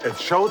It's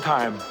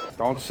showtime.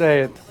 Don't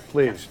say it.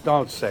 Please,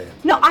 don't say it.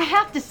 No, I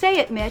have to say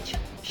it, Mitch.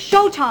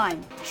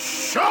 Showtime.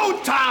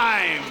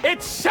 Showtime!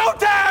 It's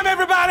showtime,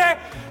 everybody!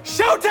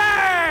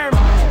 Showtime!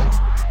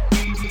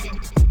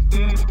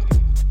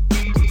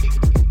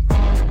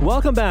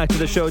 Welcome back to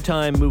the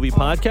Showtime Movie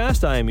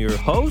Podcast. I am your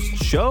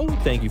host, Show.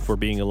 Thank you for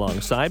being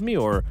alongside me,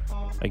 or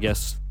I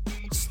guess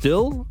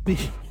still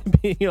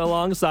being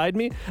alongside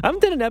me. I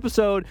haven't done an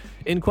episode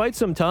in quite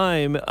some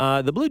time.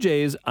 The Blue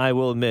Jays, I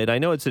will admit, I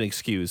know it's an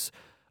excuse,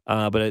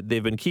 but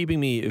they've been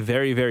keeping me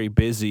very, very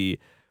busy.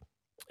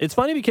 It's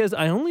funny because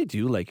I only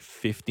do like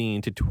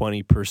 15 to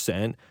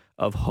 20%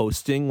 of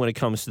hosting when it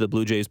comes to the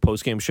Blue Jays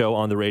postgame show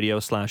on the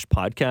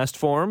radio/podcast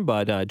form.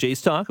 But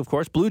Jays Talk, of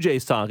course, Blue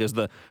Jays Talk is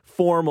the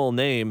formal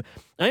name.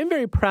 I am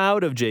very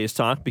proud of Jays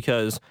Talk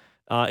because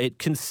it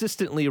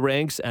consistently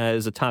ranks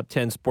as a top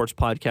 10 sports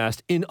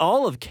podcast in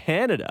all of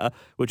Canada,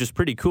 which is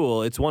pretty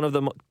cool. It's one of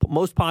the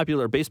most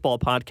popular baseball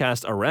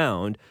podcasts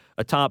around,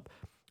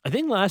 I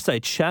think last I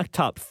checked,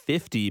 top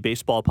 50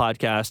 baseball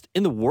podcast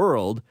in the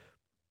world.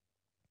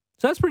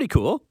 So that's pretty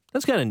cool.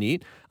 That's kind of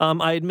neat.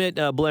 I admit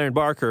Blair and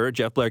Barker,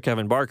 Jeff Blair,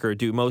 Kevin Barker,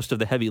 do most of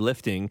the heavy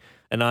lifting,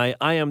 and I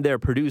am their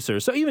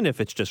producer. So even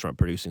if it's just from a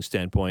producing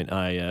standpoint,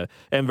 I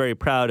am very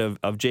proud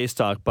of Jays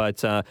Talk.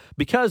 But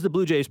because the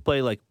Blue Jays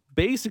play like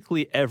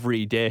basically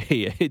every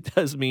day, it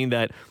does mean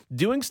that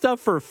doing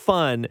stuff for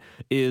fun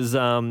is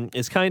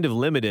kind of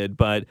limited.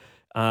 But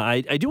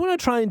I do want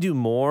to try and do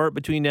more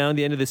between now and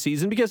the end of the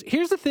season, because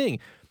here's the thing.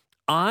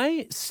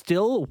 I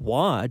still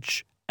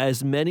watch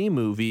as many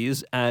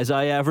movies as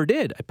I ever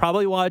did. I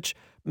probably watch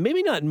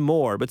maybe not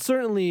more, but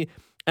certainly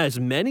as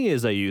many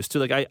as I used to.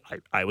 Like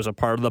I was a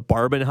part of the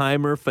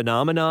Barbenheimer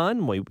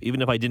phenomenon.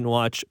 Even if I didn't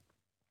watch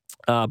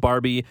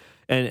Barbie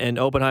and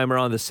Oppenheimer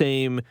on the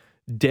same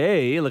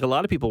day, like a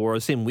lot of people were,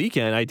 the same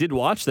weekend, I did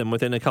watch them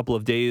within a couple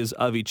of days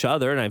of each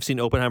other, and I've seen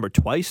Oppenheimer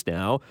twice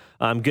now.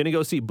 I'm going to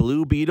go see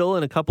Blue Beetle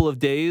in a couple of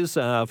days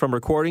from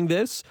recording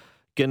this.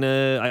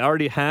 I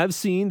already have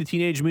seen the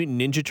Teenage Mutant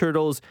Ninja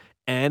Turtles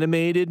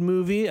animated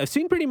movie. I've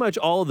seen pretty much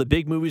all of the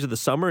big movies of the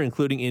summer,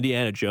 including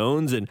Indiana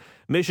Jones and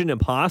Mission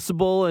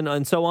Impossible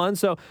and so on.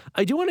 So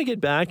I do want to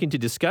get back into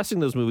discussing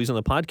those movies on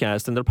the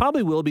podcast, and there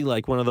probably will be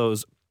like one of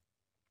those,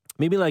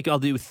 maybe like I'll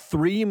do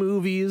 3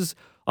 movies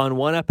on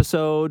one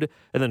episode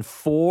and then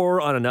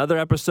 4 on another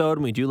episode,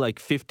 and we do like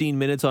 15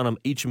 minutes on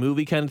each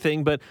movie kind of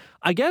thing. But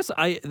I guess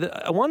I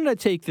wanted to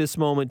take this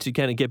moment to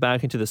kind of get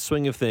back into the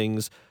swing of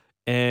things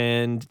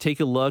and take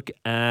a look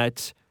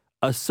at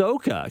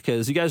Ahsoka,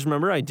 because you guys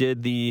remember I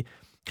did the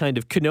kind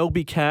of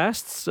Kenobi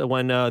casts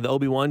when the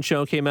Obi-Wan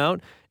show came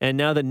out, and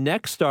now the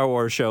next Star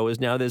Wars show is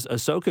now this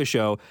Ahsoka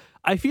show.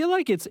 I feel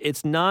like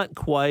it's not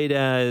quite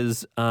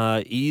as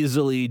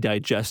easily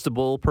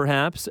digestible,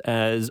 perhaps,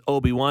 as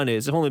Obi-Wan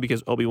is, if only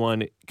because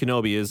Obi-Wan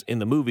Kenobi is in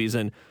the movies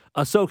and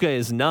Ahsoka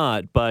is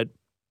not. But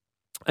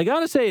I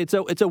gotta say, it's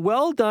a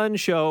well-done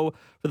show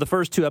for the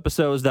first 2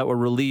 episodes that were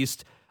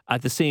released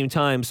at the same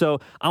time. So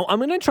I'm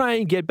going to try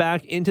and get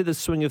back into the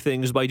swing of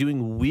things by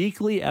doing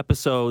weekly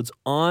episodes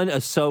on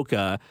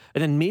Ahsoka,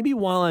 and then maybe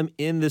while I'm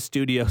in the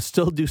studio,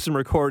 still do some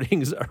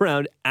recordings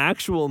around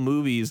actual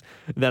movies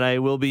that I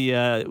will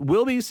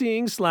be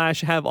seeing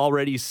 / have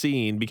already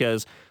seen,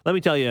 because let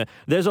me tell you,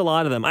 there's a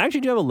lot of them. I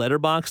actually do have a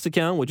Letterboxd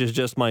account, which is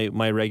just my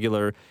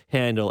regular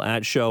handle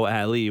at Show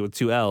Ali with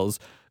 2 L's.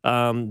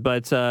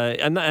 But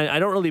I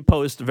don't really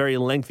post very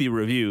lengthy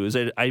reviews.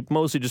 I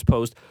mostly just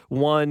post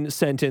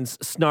 1-sentence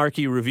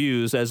snarky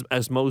reviews,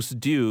 as most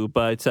do.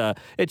 But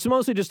it's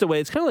mostly just a way.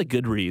 It's kind of like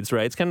Goodreads,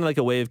 right? It's kind of like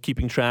a way of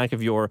keeping track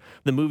of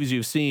the movies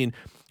you've seen.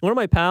 One of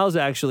my pals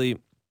actually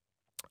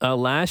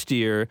last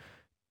year,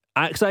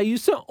 because I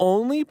used to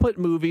only put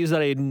movies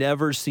that I had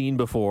never seen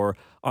before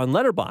on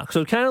Letterboxd,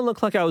 so it kind of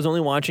looked like I was only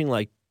watching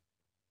like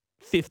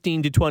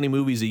 15 to 20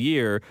 movies a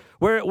year,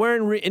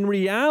 where in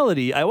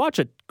reality, I watch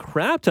a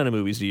crap ton of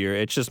movies a year.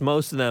 It's just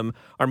most of them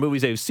are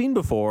movies I've seen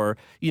before,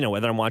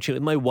 whether I'm watching it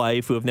with my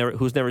wife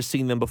who's never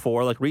seen them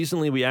before. Like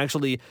recently, we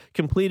actually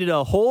completed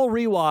a whole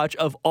rewatch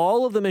of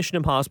all of the Mission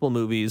Impossible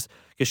movies,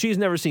 because she's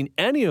never seen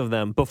any of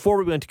them before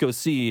we went to go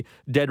see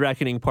Dead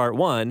Reckoning Part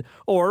 1,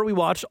 or we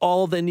watched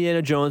all of the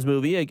Indiana Jones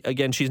movie.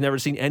 Again, she's never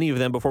seen any of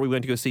them before we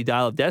went to go see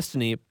Dial of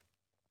Destiny.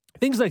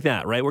 Things like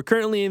that, right? We're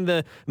currently in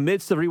the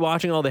midst of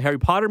rewatching all the Harry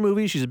Potter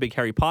movies. She's a big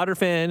Harry Potter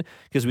fan,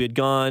 because we had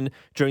gone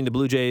during the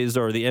Blue Jays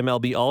or the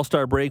MLB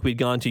All-Star break. We'd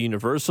gone to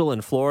Universal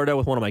in Florida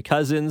with one of my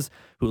cousins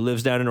who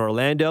lives down in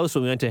Orlando. So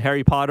we went to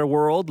Harry Potter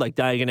World, like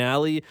Diagon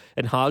Alley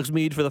and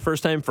Hogsmeade, for the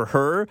first time for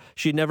her.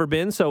 She'd never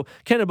been. So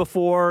kind of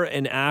before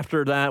and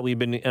after that, we'd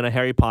been in a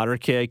Harry Potter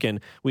kick,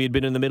 and we had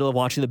been in the middle of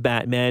watching the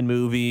Batman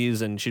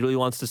movies, and she really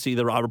wants to see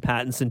the Robert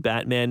Pattinson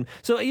Batman.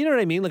 So you know what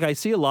I mean? Like, I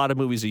see a lot of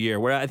movies a year,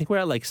 where I think we're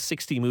at like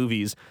 60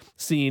 movies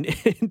seen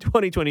in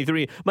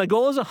 2023. My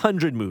goal is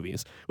 100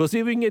 movies. We'll see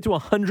if we can get to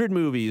 100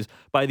 movies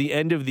by the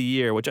end of the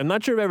year, which I'm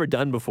not sure I've ever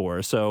done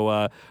before.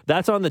 So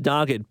that's on the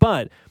docket.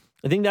 But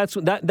I think that's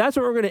what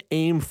we're going to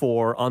aim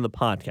for on the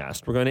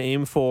podcast. We're going to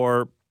aim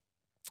for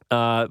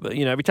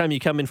Every time you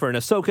come in for an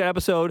Ahsoka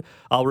episode,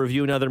 I'll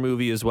review another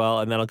movie as well,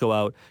 and that'll go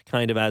out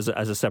kind of as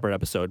a separate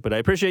episode. But I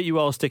appreciate you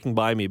all sticking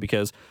by me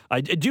because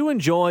I do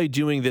enjoy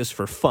doing this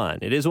for fun.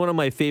 It is one of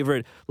my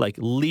favorite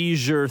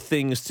leisure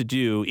things to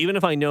do. Even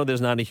if I know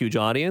there's not a huge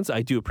audience,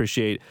 I do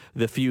appreciate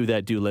the few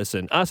that do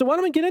listen. So why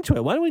don't we get into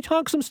it? Why don't we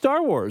talk some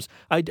Star Wars?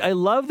 I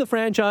love the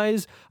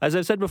franchise. As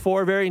I've said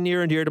before, very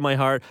near and dear to my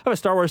heart. I have a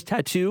Star Wars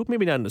tattoo,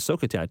 maybe not an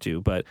Ahsoka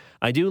tattoo, but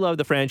I do love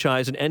the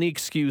franchise, and any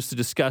excuse to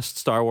discuss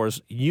Star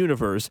Wars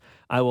universe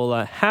I will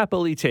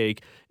happily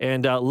take.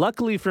 And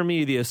luckily for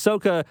me, the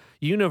Ahsoka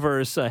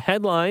universe,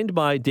 headlined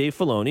by Dave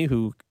Filoni,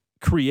 who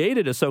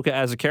created Ahsoka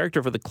as a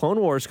character for the Clone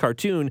Wars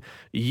cartoon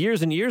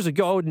years and years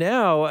ago,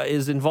 now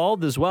is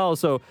involved as well.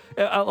 So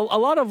a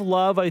lot of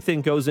love, I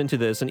think, goes into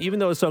this. And even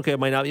though Ahsoka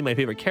might not be my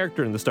favorite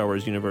character in the Star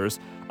Wars universe,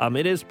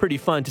 it is pretty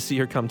fun to see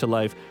her come to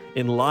life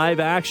in live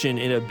action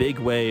in a big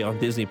way on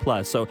Disney+.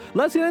 So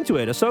let's get into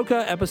it.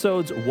 Ahsoka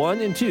episodes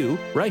 1 and 2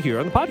 right here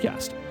on the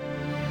podcast.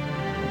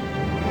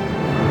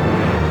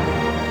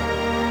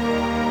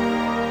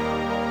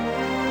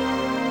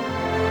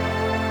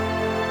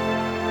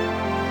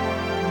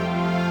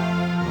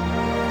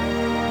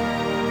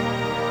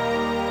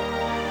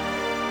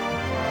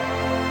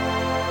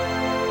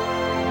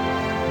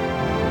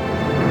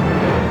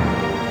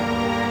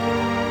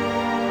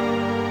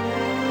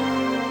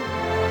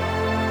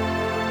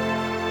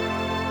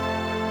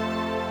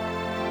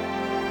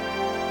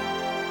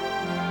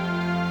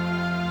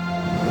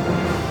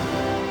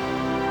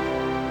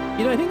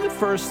 I think the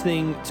first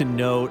thing to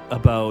note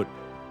about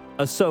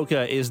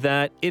Ahsoka is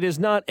that it is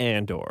not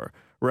Andor,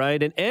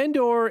 right? And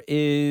Andor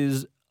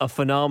is a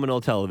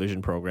phenomenal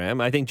television program.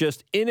 I think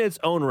just in its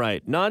own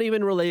right, not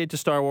even related to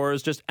Star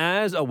Wars, just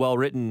as a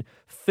well-written,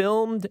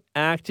 filmed,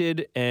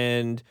 acted,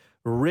 and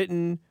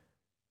written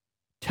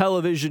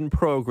television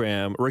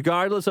program,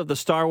 regardless of the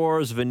Star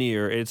Wars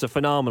veneer, it's a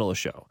phenomenal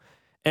show.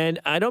 And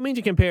I don't mean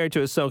to compare it to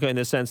Ahsoka in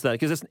the sense that,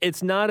 because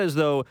it's not as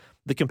though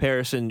the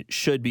comparison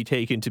should be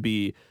taken to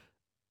be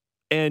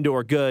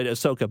Andor good,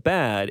 Ahsoka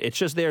bad. It's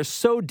just they're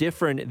so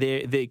different.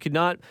 They could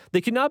not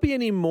be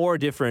any more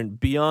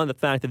different beyond the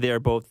fact that they are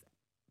both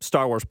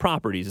Star Wars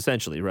properties,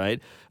 essentially, right?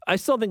 I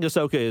still think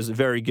Ahsoka is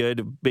very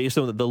good based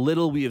on the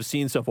little we have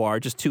seen so far,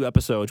 just 2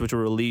 episodes, which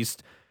were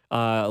released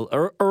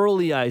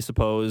early, I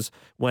suppose,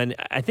 when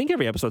I think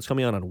every episode's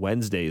coming out on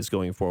Wednesdays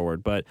going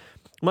forward. But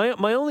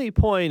my only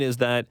point is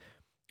that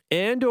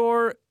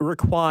Andor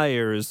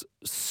requires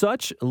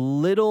such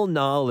little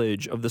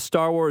knowledge of the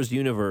Star Wars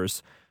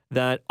universe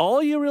that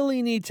all you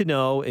really need to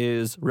know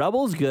is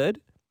Rebels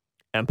good,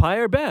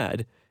 Empire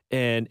bad,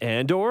 and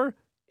Andor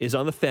is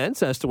on the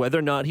fence as to whether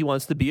or not he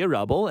wants to be a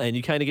rebel, and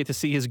you kind of get to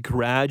see his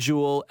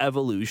gradual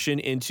evolution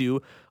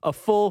into a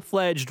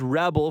full-fledged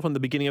rebel from the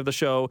beginning of the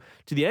show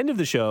to the end of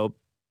the show.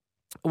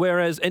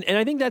 Whereas, and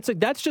I think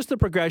that's just the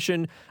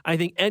progression I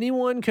think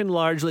anyone can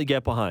largely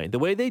get behind. The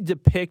way they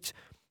depict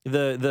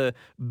the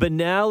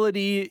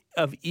banality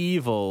of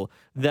evil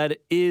that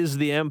is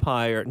the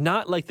Empire,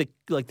 not like the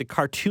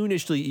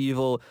cartoonishly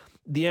evil,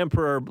 the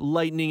Emperor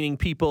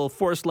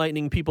force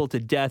lightning people to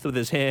death with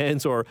his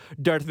hands, or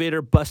Darth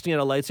Vader busting out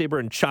a lightsaber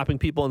and chopping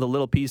people into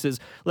little pieces.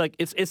 Like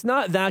it's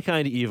not that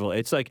kind of evil.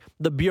 It's like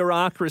the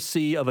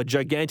bureaucracy of a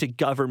gigantic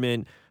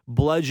government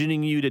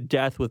bludgeoning you to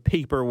death with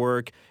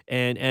paperwork,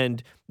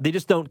 and they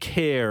just don't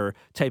care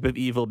type of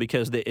evil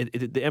because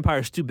the Empire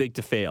is too big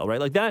to fail, right?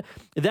 Like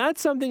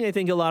that's something I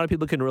think a lot of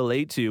people can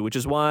relate to, which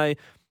is why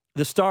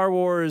the Star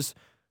Wars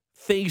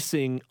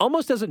facing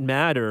almost doesn't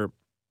matter.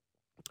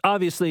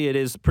 Obviously, it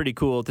is pretty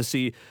cool to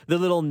see the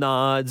little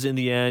nods in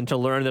the end to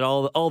learn that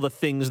all the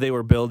things they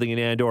were building in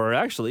Andor are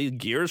actually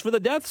gears for the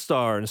Death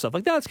Star and stuff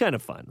like that. It's kind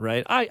of fun,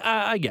 right?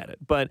 I get it,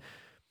 but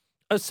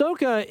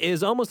Ahsoka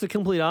is almost the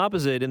complete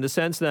opposite in the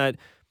sense that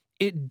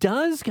it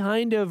does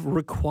kind of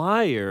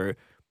require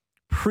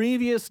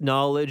previous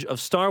knowledge of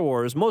Star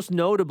Wars, most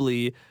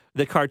notably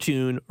the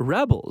cartoon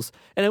Rebels.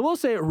 And I will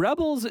say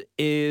Rebels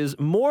is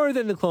more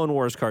than the Clone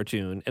Wars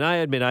cartoon. And I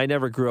admit I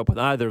never grew up with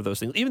either of those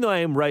things, even though I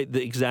am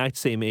the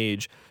exact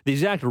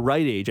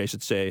right age, I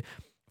should say,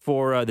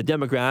 for the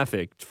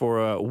demographic,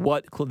 for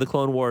what the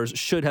Clone Wars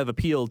should have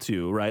appealed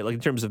to, right? Like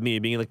in terms of me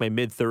being in like my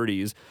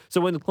mid-30s.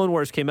 So when the Clone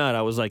Wars came out,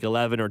 I was like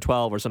 11 or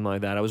 12 or something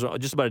like that. I was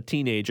just about a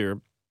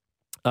teenager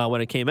when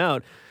it came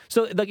out.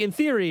 So like in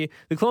theory,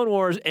 the Clone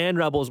Wars and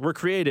Rebels were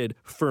created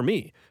for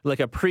me, like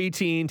a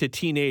preteen to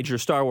teenager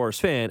Star Wars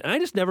fan. And I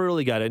just never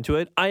really got into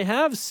it. I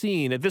have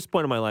seen, at this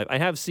point in my life,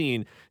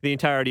 the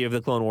entirety of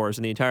the Clone Wars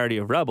and the entirety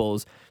of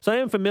Rebels. So I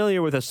am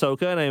familiar with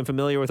Ahsoka, and I am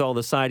familiar with all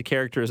the side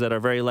characters that are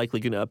very likely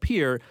going to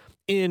appear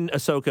in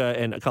Ahsoka,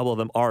 and a couple of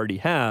them already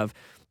have,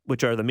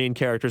 which are the main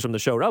characters from the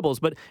show Rebels.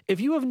 But if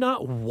you have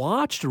not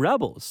watched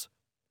Rebels,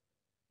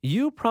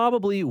 you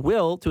probably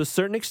will, to a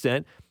certain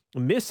extent,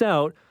 miss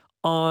out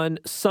on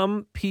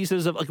some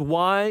pieces of like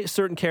why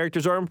certain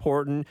characters are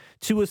important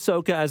to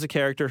Ahsoka as a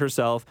character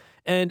herself.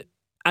 And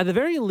at the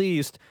very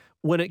least,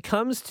 when it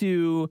comes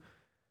to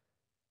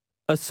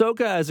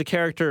Ahsoka as a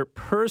character,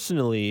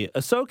 personally,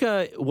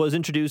 Ahsoka was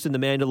introduced in The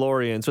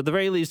Mandalorian. So at the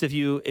very least, if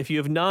you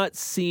have not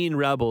seen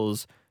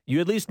Rebels, you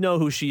at least know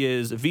who she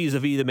is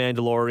vis-a-vis The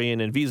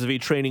Mandalorian and vis-a-vis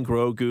training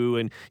Grogu.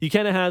 And you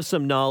kind of have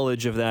some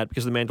knowledge of that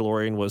because The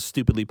Mandalorian was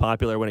stupidly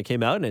popular when it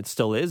came out, and it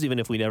still is, even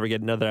if we never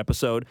get another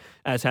episode,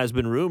 as has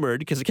been rumored,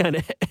 because it kind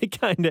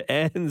of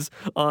ends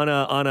on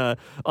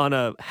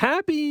a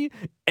happy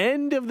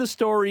end of the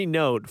story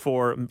note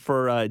for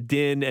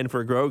Din and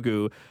for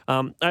Grogu.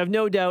 I have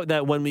no doubt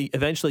that when we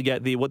eventually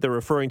get what they're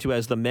referring to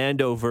as the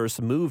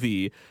Mandoverse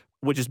movie,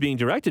 which is being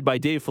directed by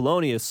Dave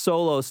Filoni, a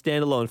solo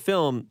standalone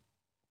film,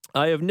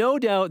 I have no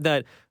doubt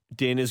that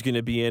Din is going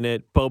to be in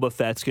it, Boba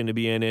Fett's going to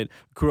be in it,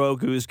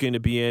 Grogu is going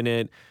to be in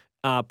it,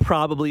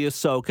 probably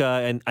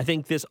Ahsoka, and I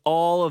think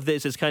all of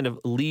this is kind of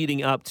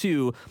leading up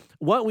to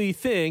what we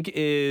think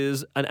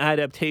is an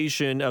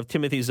adaptation of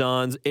Timothy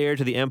Zahn's Heir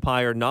to the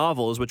Empire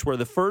novels, which were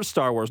the first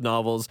Star Wars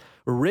novels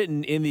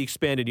written in the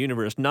expanded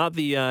universe, not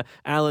the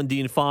Alan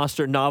Dean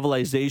Foster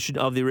novelization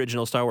of the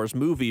original Star Wars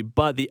movie,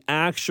 but the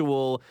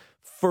actual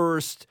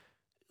first,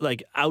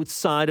 like,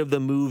 outside of the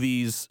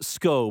movie's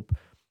scope.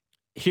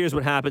 Here's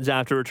what happens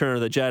after Return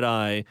of the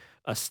Jedi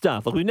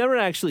stuff. Like, we've never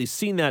actually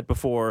seen that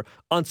before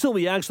until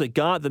we actually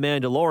got The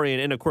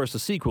Mandalorian and, of course, the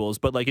sequels.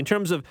 But, like, in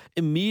terms of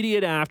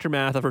immediate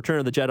aftermath of Return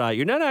of the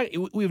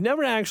Jedi, we've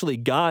never actually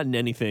gotten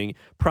anything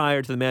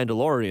prior to The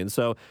Mandalorian.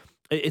 So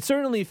it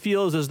certainly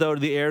feels as though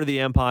the Heir to the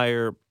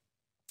Empire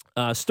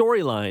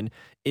storyline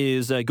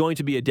is going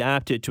to be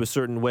adapted to a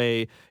certain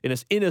way, in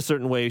a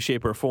certain way,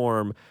 shape, or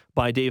form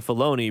by Dave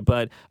Filoni.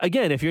 But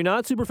again, if you're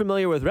not super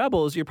familiar with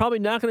Rebels, you're probably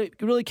not going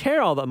to really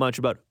care all that much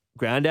about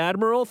Grand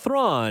Admiral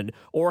Thrawn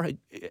or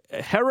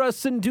Hera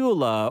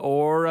Syndulla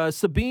or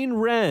Sabine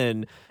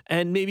Wren,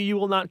 and maybe you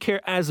will not care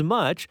as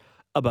much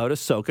about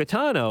Ahsoka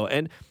Tano.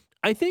 And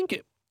I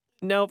think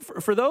now,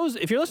 for those,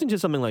 if you're listening to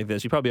something like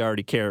this, you probably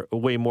already care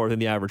way more than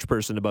the average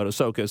person about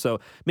Ahsoka, so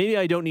maybe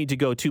I don't need to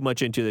go too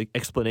much into the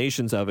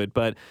explanations of it,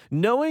 but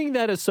knowing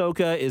that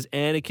Ahsoka is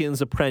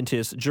Anakin's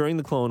apprentice during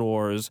the Clone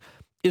Wars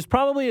is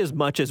probably as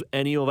much as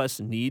any of us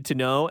need to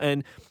know,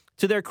 and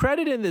to their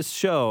credit in this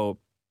show,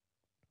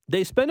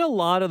 they spend a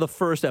lot of the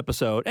first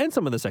episode, and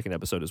some of the second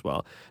episode as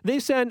well, they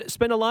spend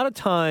a lot of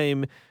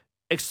time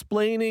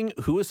explaining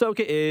who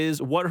Ahsoka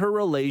is, what her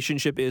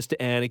relationship is to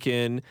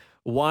Anakin,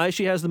 why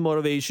she has the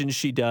motivations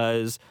she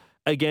does.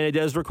 Again, it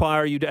does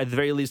require you to, at the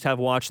very least, have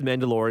watched The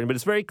Mandalorian, but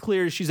it's very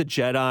clear she's a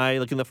Jedi.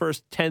 Like, in the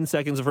first 10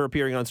 seconds of her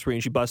appearing on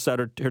screen, she busts out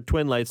her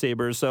twin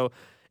lightsabers. So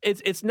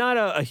it's not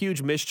a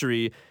huge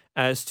mystery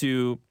as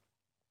to,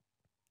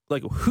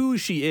 like, who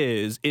she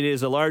is. It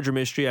is a larger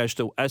mystery as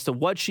to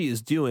what she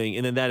is doing,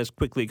 and then that is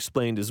quickly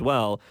explained as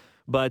well.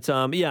 But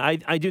yeah,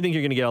 I do think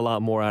you're going to get a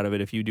lot more out of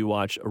it if you do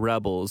watch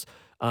Rebels.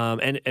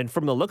 And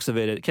from the looks of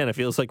it, it kind of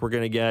feels like we're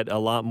going to get a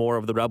lot more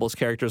of the Rebels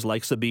characters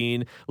like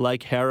Sabine,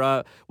 like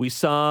Hera. We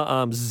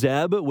saw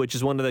Zeb, which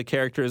is one of the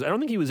characters. I don't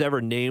think he was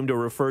ever named or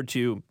referred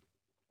to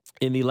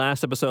in the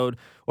last episode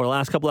or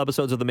last couple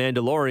episodes of The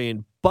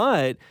Mandalorian,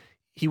 but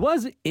he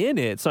was in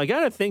it. So I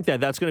got to think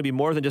that that's going to be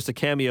more than just a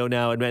cameo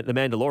now in The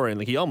Mandalorian.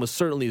 Like, he almost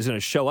certainly is going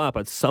to show up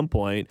at some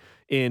point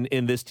in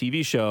this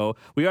TV show.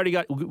 We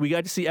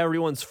got to see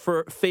everyone's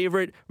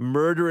favorite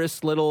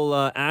murderous little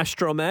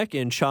astromech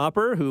in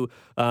Chopper, who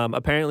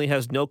apparently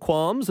has no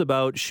qualms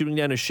about shooting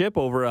down a ship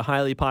over a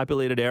highly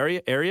populated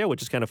area,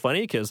 which is kind of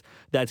funny because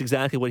that's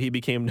exactly what he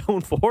became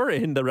known for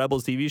in the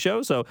Rebels TV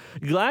show. So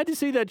glad to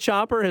see that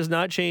Chopper has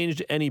not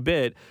changed any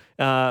bit.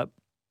 And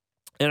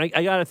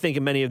I got to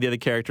think many of the other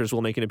characters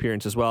will make an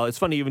appearance as well. It's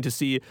funny even to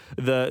see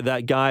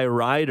that guy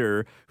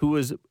Ryder, who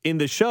was in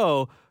the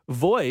show,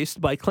 voiced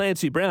by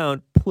Clancy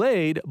Brown,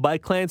 played by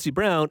Clancy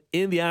Brown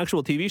in the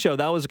actual TV show.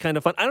 That was kind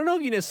of fun. I don't know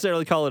if you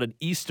necessarily call it an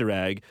Easter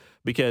egg,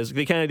 because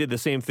they kind of did the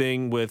same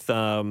thing with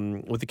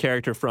the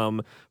character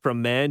from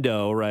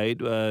Mando, right?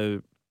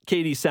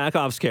 Katie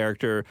Sackhoff's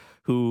character,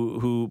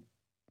 who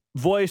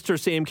voiced her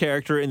same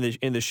character in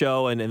the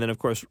show, and then of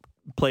course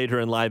played her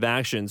in live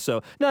action.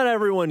 So not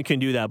everyone can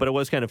do that, but it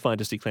was kind of fun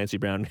to see Clancy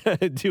Brown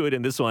do it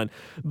in this one.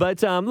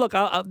 But look,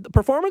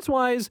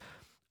 performance-wise,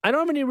 I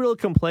don't have any real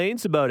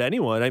complaints about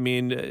anyone. I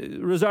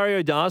mean,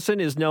 Rosario Dawson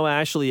is no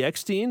Ashley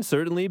Eckstein,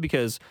 certainly,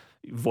 because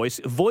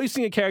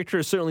voicing a character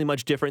is certainly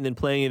much different than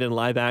playing it in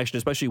live action,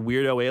 especially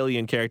weirdo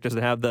alien characters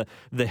that have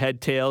the head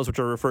tails, which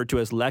are referred to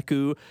as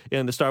Leku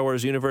in the Star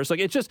Wars universe. Like,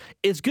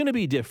 it's going to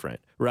be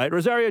different, right?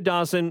 Rosario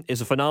Dawson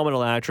is a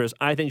phenomenal actress.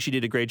 I think she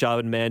did a great job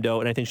in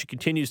Mando, and I think she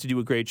continues to do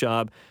a great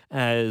job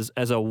as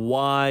a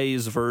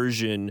wise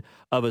version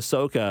of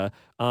Ahsoka.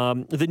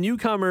 The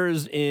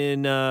newcomers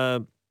in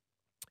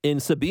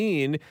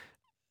Sabine,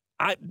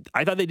 I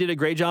thought they did a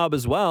great job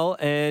as well.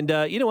 And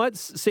you know what?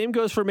 Same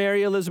goes for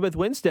Mary Elizabeth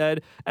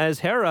Winstead as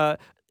Hera.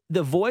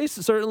 The voice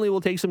certainly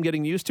will take some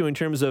getting used to in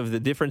terms of the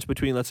difference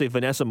between, let's say,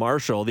 Vanessa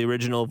Marshall, the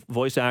original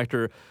voice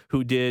actor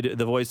who did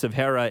the voice of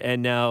Hera,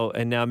 and now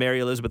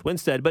Mary Elizabeth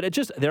Winstead. But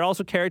they're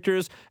also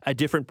characters at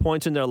different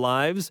points in their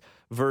lives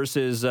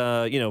versus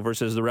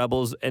the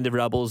Rebels and the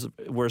Rebels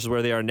versus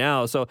where they are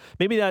now. So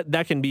maybe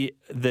that can be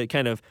the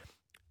kind of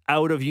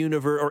out of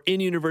universe or in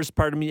universe,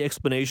 pardon me,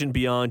 explanation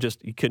beyond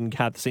just you couldn't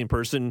have the same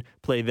person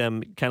play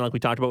them, kind of like we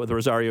talked about with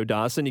Rosario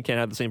Dawson. You can't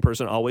have the same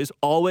person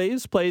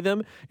always play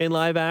them in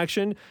live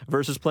action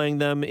versus playing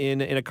them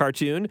in a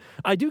cartoon.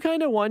 I do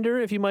kind of wonder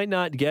if you might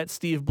not get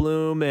Steve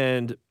Blum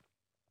and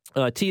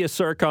Tia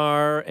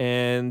Sarkar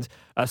and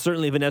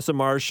certainly Vanessa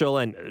Marshall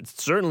and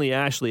certainly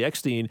Ashley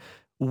Eckstein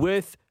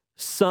with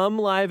some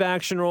live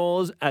action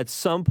roles at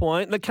some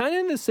point. Like kind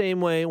of in the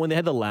same way when they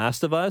had The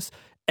Last of Us.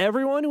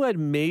 Everyone who had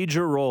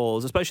major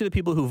roles, especially the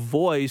people who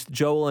voiced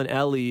Joel and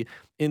Ellie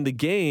in the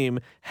game,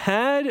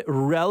 had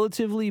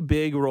relatively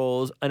big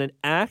roles on an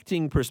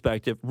acting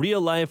perspective, real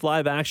life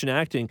live action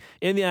acting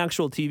in the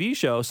actual TV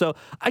show. So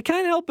I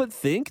can't help but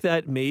think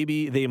that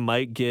maybe they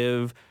might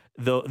give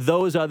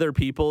those other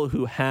people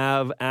who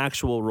have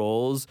actual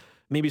roles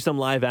maybe some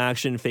live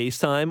action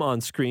FaceTime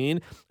on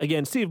screen.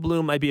 Again, Steve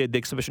Blum might be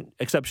the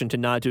exception to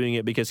not doing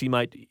it because he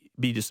might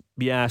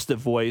be asked to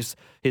voice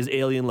his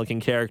alien looking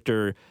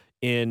character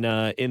in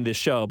this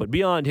show. But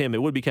beyond him,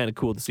 it would be kind of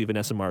cool to see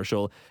Vanessa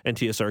Marshall and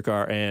Tia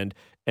Sarkar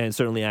and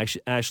certainly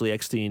Ashley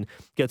Eckstein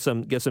get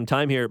some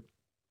time here.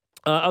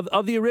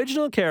 Of the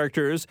original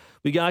characters,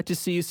 we got to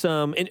see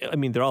some. I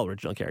mean, they're all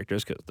original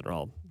characters because they're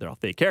all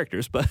fake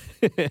characters. But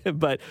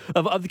but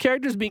of the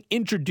characters being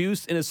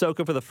introduced in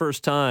Ahsoka for the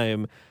first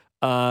time,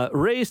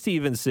 Ray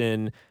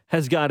Stevenson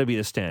has got to be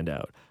the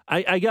standout.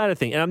 I got to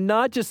think, and I'm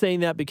not just saying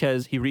that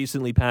because he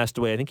recently passed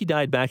away. I think he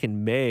died back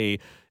in May.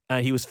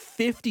 He was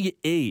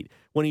 58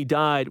 when he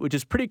died, which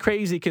is pretty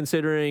crazy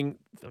considering,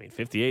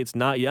 58's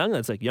not young.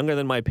 That's like younger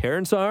than my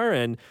parents are.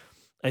 And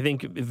I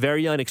think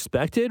very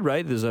unexpected,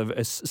 right? There's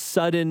a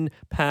sudden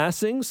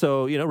passing.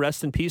 So,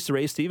 rest in peace to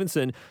Ray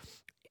Stevenson.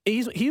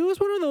 He was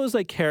one of those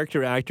like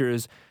character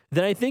actors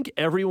that I think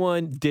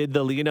everyone did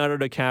the Leonardo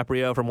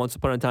DiCaprio from Once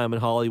Upon a Time in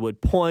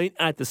Hollywood point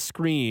at the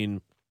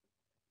screen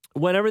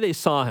whenever they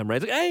saw him, right?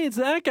 It's like, hey, it's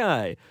that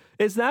guy.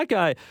 It's that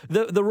guy.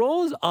 The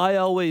roles I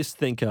always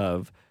think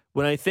of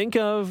when I think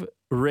of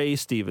Ray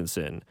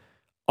Stevenson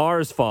are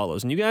as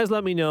follows. And you guys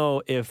let me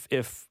know if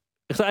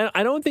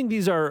I don't think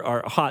these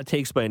are hot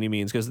takes by any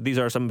means because these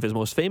are some of his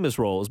most famous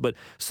roles, but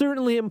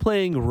certainly him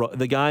playing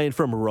the guy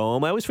from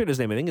Rome. I always forget his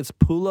name. I think it's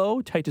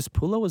Pulo, Titus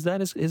Pulo. Was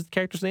that his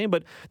character's name?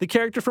 But the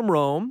character from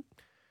Rome,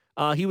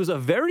 he was a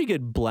very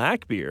good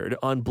Blackbeard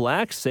on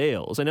Black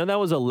Sails. I know that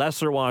was a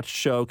lesser watched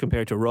show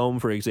compared to Rome,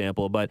 for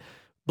example, but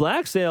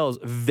Black Sails,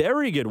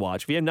 very good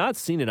watch. If you have not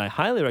seen it, I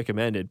highly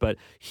recommend it. But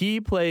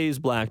he plays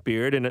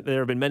Blackbeard, and there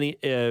have been many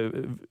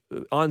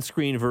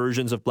on-screen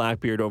versions of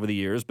Blackbeard over the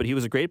years, but he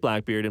was a great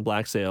Blackbeard in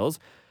Black Sails.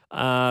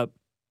 Oddly,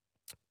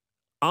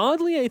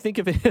 I think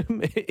of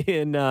him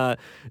in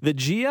the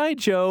G.I.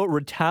 Joe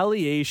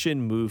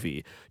Retaliation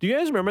movie. Do you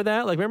guys remember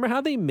that? Like, remember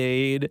how they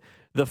made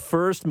the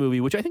first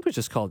movie, which I think was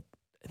just called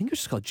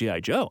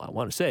G.I. Joe, I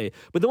want to say.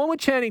 But the one with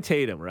Channing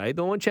Tatum, right?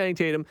 The one with Channing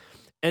Tatum.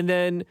 And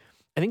then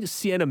I think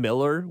Sienna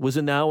Miller was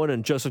in that one,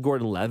 and Joseph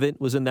Gordon-Levitt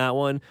was in that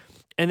one.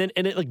 And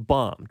it like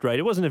bombed, right?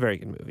 It wasn't a very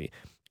good movie.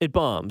 It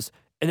bombs.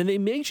 And then they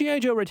make G.I.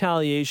 Joe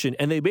Retaliation,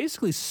 and they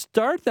basically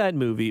start that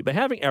movie by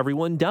having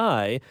everyone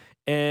die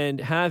and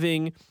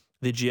having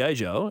the G.I.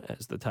 Joe,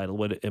 as the title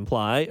would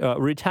imply,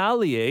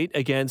 retaliate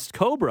against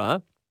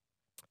Cobra.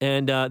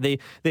 And they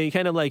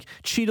kind of like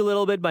cheat a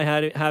little bit by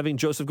having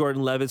Joseph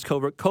Gordon-Levitt's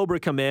Cobra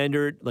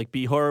Commander like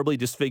be horribly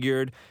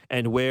disfigured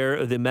and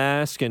wear the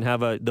mask and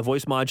have the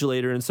voice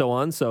modulator and so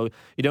on. So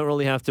you don't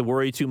really have to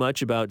worry too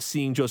much about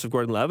seeing Joseph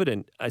Gordon-Levitt.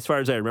 And as far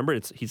as I remember,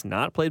 he's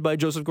not played by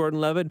Joseph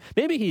Gordon-Levitt.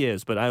 Maybe he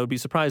is, but I would be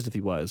surprised if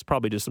he was.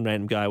 Probably just some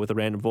random guy with a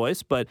random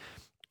voice. But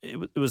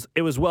it was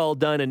well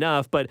done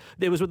enough. But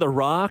it was with The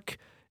Rock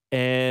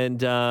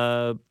and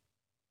certainly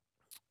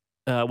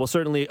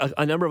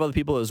a number of other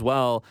people as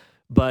well.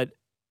 But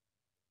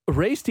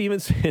Ray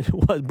Stevenson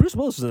Bruce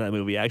Willis was in that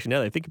movie. Actually,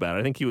 now that I think about it,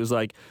 I think he was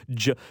like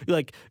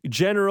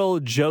General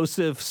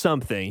Joseph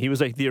something. He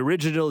was like the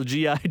original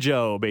G.I.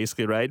 Joe,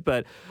 basically, right?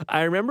 But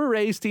I remember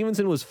Ray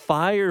Stevenson was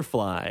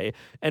Firefly,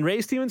 and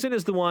Ray Stevenson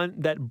is the one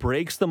that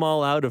breaks them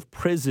all out of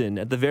prison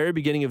at the very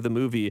beginning of the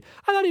movie.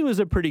 I thought he was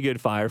a pretty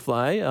good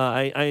Firefly.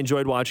 I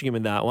enjoyed watching him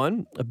in that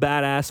one, a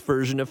badass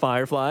version of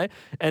Firefly.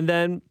 And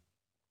then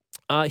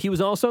he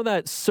was also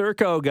that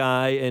Serco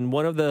guy in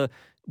one of the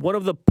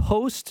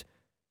post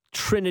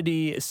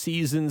Trinity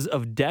seasons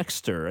of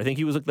Dexter. I think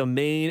he was like the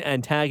main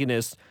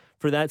antagonist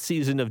for that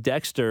season of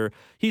Dexter.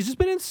 He's just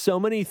been in so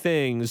many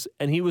things,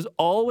 and he was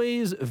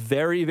always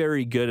very,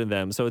 very good in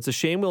them. So it's a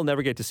shame we'll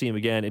never get to see him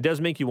again. It does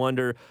make you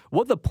wonder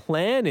what the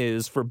plan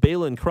is for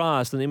Baylan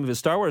Skoll, the name of his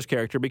Star Wars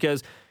character,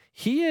 because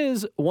he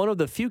is one of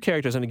the few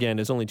characters, and again,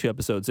 there's only 2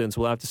 episodes in,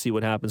 so we'll have to see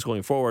what happens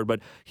going forward, but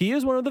he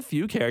is one of the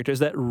few characters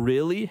that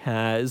really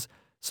has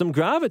some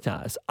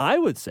gravitas, I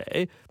would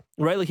say.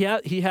 Right, like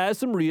he has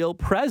some real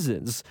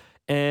presence,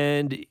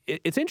 and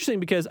it's interesting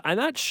because I'm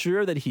not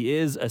sure that he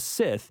is a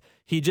Sith.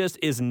 He just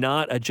is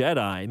not a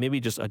Jedi. Maybe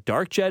just a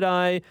dark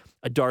Jedi,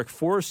 a dark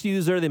Force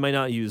user. They might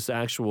not use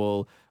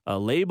actual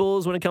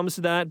labels when it comes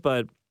to that,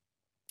 but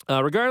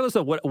regardless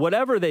of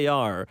whatever they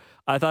are,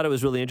 I thought it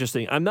was really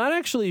interesting. I'm not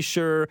actually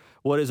sure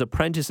what his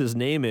apprentice's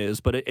name is,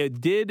 but I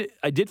did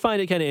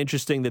find it kind of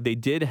interesting that they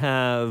did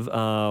have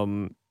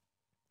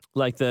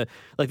like the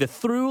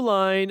through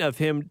line of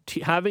him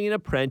having an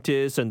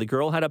apprentice, and the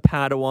girl had a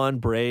Padawan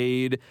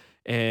braid,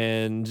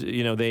 and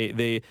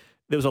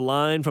there was a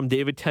line from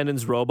David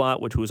Tennant's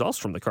robot, which was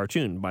also from the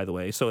cartoon, by the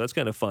way. So that's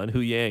kind of fun, Hu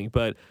Yang.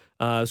 But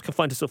it's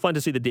fun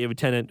to see the David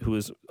Tennant, who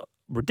is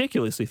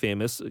ridiculously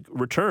famous,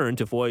 return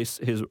to voice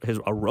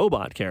a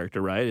robot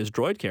character, right? His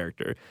droid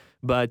character.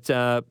 But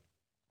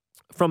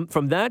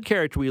from that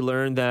character, we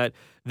learned that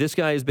this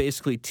guy is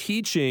basically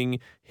teaching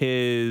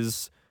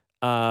his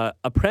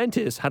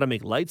apprentice how to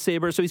make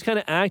lightsabers. So he's kind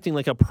of acting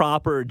like a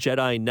proper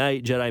Jedi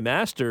Knight, Jedi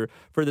Master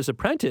for this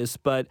apprentice,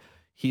 but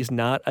he's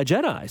not a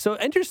Jedi. So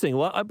interesting.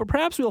 Well,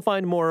 perhaps we'll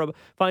find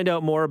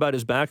out more about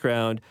his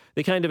background.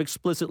 They kind of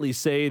explicitly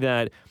say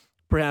that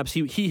perhaps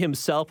he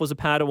himself was a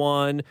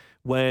Padawan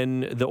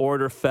when the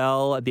Order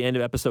fell at the end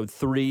of Episode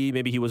 3.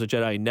 Maybe he was a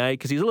Jedi Knight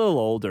because he's a little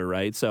older,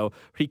 right? So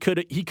he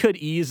could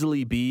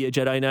easily be a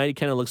Jedi Knight. He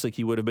kind of looks like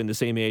he would have been the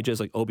same age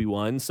as like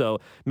Obi-Wan. So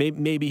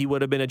maybe he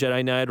would have been a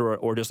Jedi Knight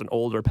or just an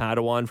older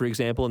Padawan, for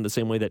example, in the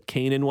same way that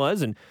Kanan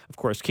was. And of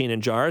course,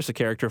 Kanan Jarrus, a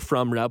character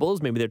from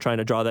Rebels. Maybe they're trying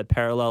to draw that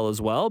parallel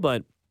as well,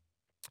 but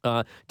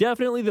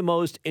definitely the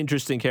most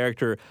interesting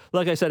character.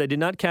 Like I said, I did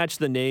not catch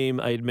the name,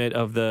 I admit,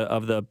 of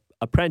the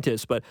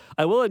apprentice, but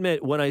I will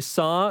admit, when I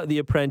saw the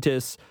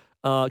apprentice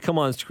come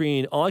on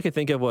screen, all I could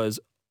think of was,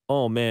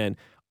 oh man,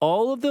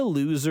 all of the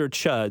loser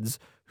chuds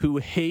who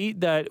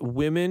hate that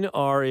women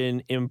are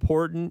in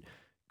important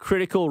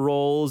critical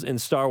roles in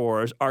Star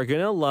Wars are going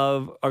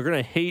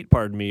to hate,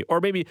 or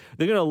maybe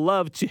they're going to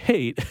love to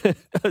hate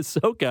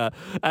Ahsoka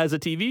as a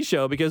TV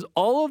show, because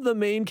all of the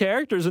main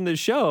characters in this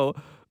show,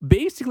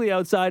 basically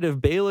outside of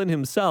Baylan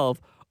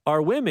himself, are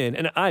women.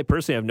 And I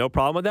personally have no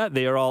problem with that.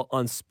 They are all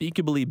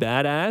unspeakably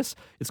badass.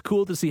 It's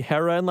cool to see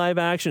Hera in live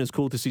action. It's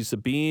cool to see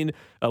Sabine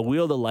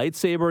wield a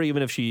lightsaber,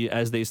 even if she,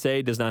 as they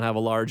say, does not have a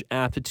large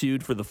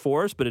aptitude for the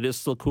Force. But it is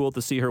still cool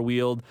to see her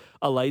wield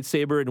a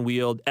lightsaber and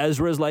wield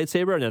Ezra's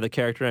lightsaber, another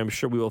character I'm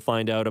sure we will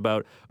find out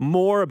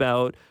more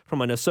about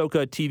from an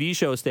Ahsoka TV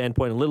show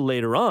standpoint a little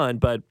later on.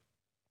 But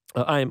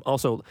I'm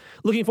also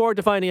looking forward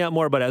to finding out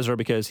more about Ezra,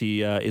 because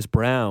he is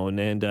brown,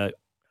 and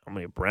how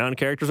many brown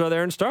characters are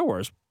there in Star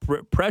Wars?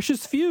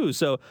 Precious few.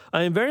 So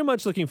I am very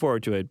much looking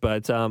forward to it.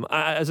 But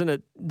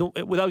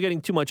without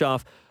getting too much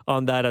off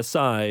on that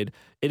aside,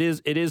 it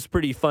is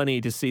pretty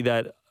funny to see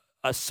that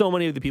so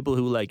many of the people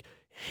who like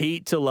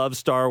hate to love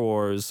Star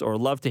Wars or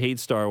love to hate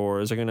Star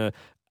Wars are going to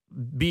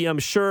be, I'm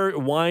sure,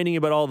 whining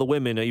about all the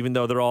women, even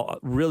though they're all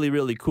really,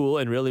 really cool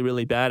and really,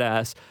 really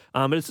badass.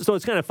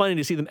 It's kind of funny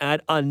to see them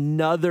add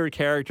another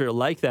character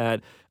like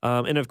that.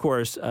 And of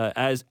course,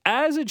 as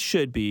it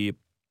should be,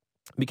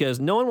 because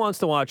no one wants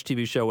to watch a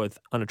TV show with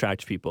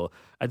unattractive people.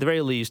 At the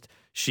very least,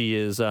 she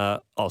is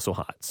also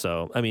hot.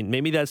 So, I mean,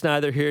 maybe that's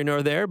neither here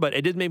nor there, but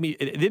it did make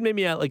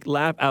me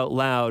laugh out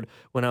loud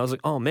when I was like,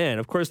 oh man,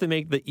 of course they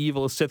make the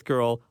evil Sith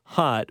girl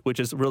hot,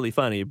 which is really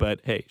funny. But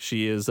hey,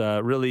 she is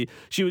really,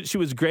 she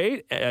was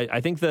great.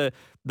 I think the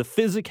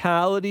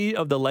physicality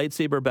of the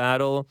lightsaber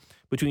battle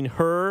between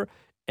her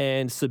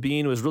and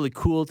Sabine was really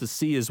cool to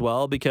see as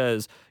well,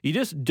 because you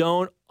just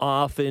don't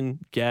often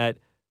get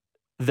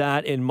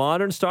that in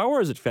modern Star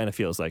Wars, it kind of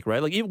feels like,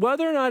 right? Like,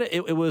 whether or not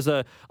it was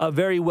a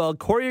very well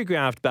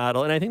choreographed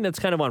battle, and I think that's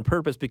kind of on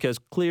purpose, because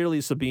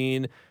clearly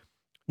Sabine,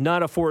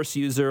 not a Force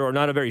user, or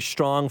not a very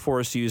strong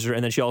Force user,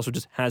 and then she also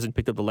just hasn't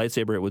picked up the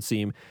lightsaber, it would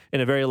seem,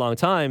 in a very long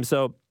time.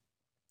 So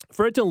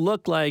for it to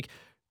look like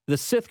the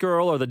Sith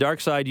girl or the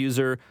dark side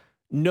user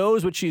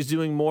knows what she's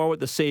doing more with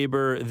the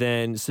saber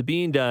than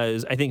Sabine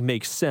does, I think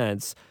makes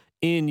sense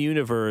in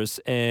universe.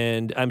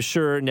 And I'm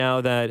sure now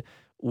that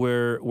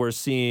we're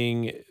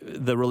seeing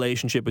the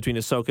relationship between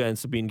Ahsoka and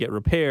Sabine get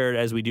repaired,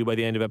 as we do by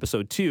the end of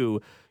Episode 2,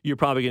 you're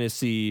probably going to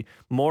see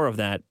more of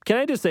that. Can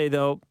I just say,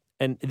 though,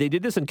 and they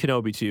did this in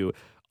Kenobi too,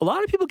 a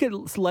lot of people get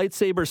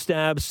lightsaber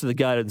stabs to the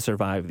gut and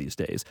survive these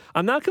days.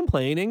 I'm not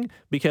complaining,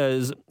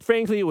 because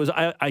frankly,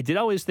 I did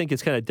always think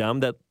it's kind of dumb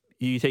that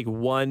you take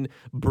one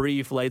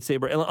brief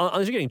lightsaber,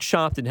 unless you're getting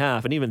chopped in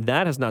half, and even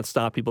that has not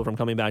stopped people from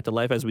coming back to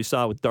life, as we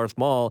saw with Darth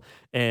Maul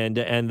and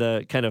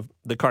the kind of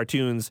the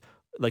cartoons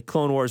like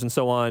Clone Wars and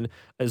so on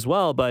as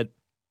well. But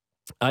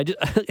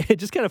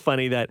it's just kind of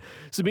funny that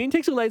Sabine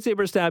takes a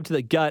lightsaber stab to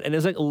the gut and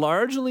is like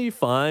largely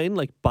fine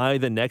like by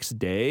the next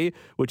day,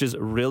 which is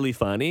really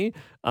funny.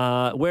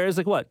 Whereas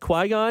like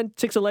Qui-Gon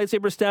takes a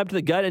lightsaber stab to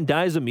the gut and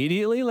dies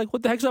immediately. Like,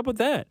 what the heck's up with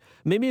that?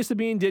 Maybe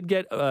Sabine did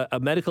get a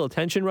medical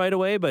attention right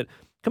away, but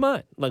come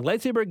on, like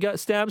lightsaber gut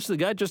stabs to the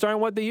gut just aren't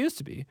what they used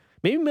to be.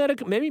 Maybe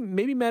medical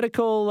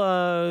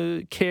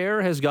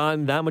care has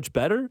gotten that much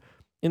better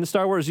in the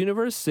Star Wars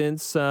universe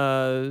since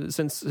the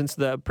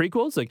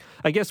prequels. Like,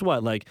 I guess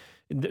like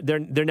they're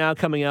now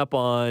coming up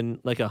on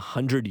like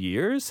 100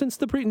 years since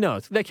the no,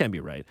 that can't be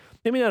right.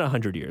 Maybe not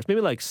 100 years.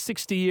 Maybe like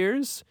 60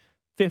 years,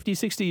 50,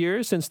 60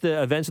 years since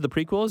the events of the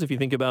prequels. If you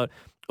think about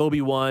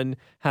Obi-Wan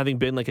having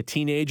been like a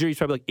teenager, he's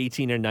probably like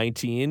 18 or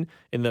 19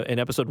 in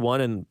episode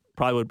 1, and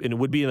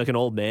would be like an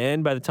old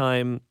man by the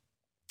time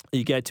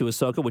you get to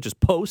Ahsoka, which is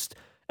post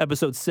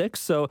episode 6.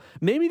 So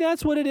maybe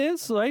that's what it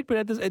is, right?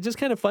 But it's just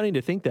kind of funny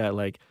to think that,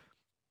 like,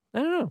 I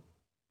don't know.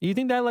 You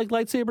think that like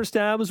lightsaber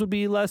stabs would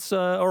be less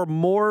or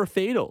more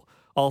fatal,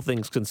 all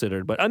things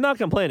considered? But I'm not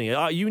complaining.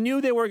 You knew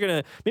they were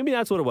gonna. Maybe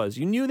that's what it was.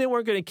 You knew they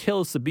weren't gonna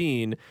kill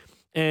Sabine,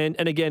 and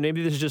again,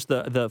 maybe this is just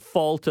the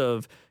fault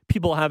of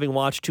people having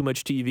watched too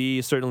much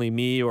TV. Certainly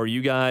me or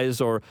you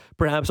guys, or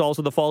perhaps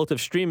also the fault of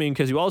streaming,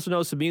 because you also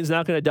know Sabine's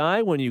not going to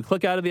die when you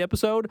click out of the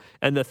episode,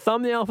 and the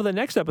thumbnail for the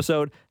next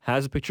episode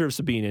has a picture of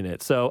Sabine in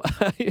it. So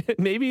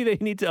maybe they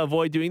need to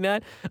avoid doing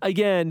that.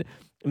 Again,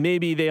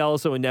 maybe they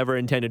also never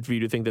intended for you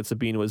to think that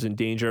Sabine was in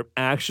danger of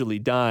actually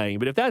dying.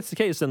 But if that's the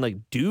case, then like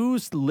do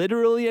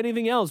literally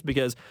anything else,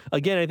 because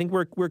again, I think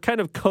we're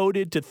kind of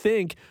coded to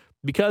think,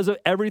 because of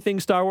everything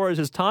Star Wars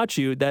has taught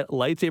you, that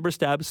lightsaber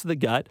stabs to the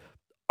gut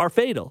are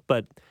fatal.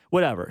 But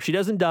whatever, she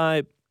doesn't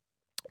die.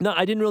 No,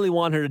 I didn't really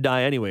want her to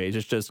die anyways.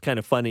 It's just kind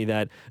of funny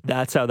that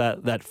that's how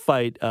that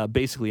fight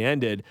basically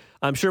ended.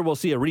 I'm sure we'll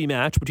see a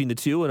rematch between the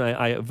two, and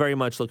I very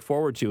much look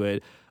forward to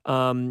it.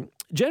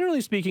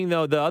 Generally speaking,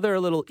 though, the other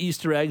little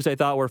Easter eggs I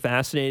thought were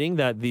fascinating,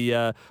 that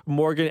the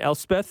Morgan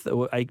Elspeth,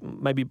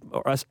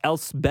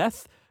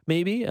 Elspeth,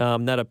 maybe,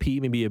 not a P,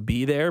 maybe a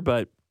B there,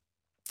 but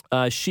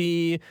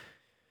she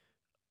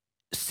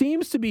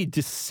seems to be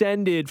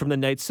descended from the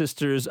Night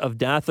Sisters of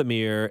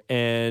Dathomir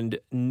and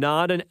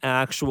not an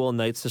actual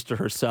Night Sister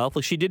herself.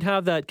 Like, she did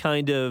have that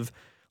kind of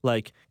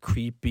like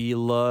creepy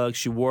look.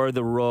 She wore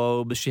the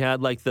robe. She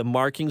had like the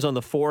markings on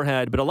the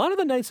forehead, but a lot of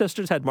the Night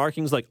Sisters had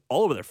markings like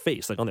all over their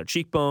face, like on their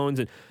cheekbones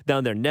and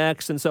down their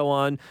necks and so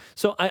on.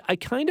 So I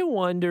kind of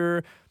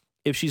wonder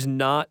if she's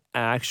not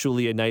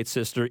actually a Night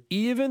Sister,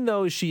 even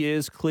though she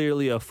is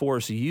clearly a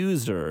Force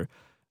user.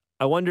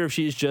 I wonder if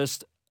she's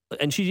just,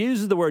 and she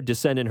uses the word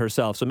descendant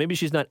herself, so maybe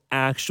she's not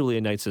actually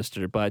a Night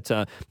Sister. But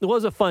it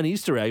was a fun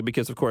Easter egg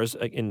because, of course,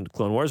 in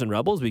Clone Wars and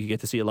Rebels, we could get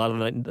to see a lot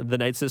of the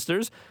Night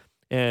Sisters.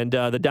 And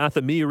the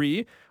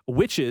Dathomiri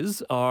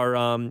witches are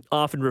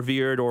often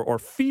revered or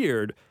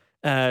feared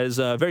as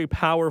very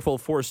powerful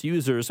Force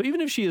users. So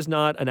even if she is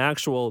not an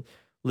actual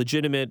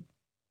legitimate,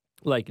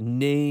 like,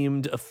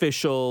 named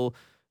official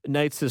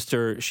Night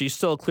Sister, she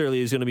still clearly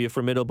is going to be a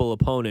formidable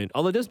opponent.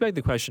 Although it does beg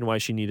the question why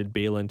she needed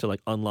Baylan to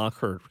like unlock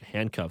her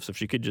handcuffs if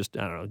she could just,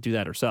 I don't know, do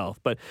that herself.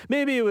 But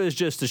maybe it was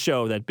just to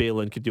show that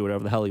Baylan could do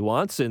whatever the hell he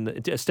wants,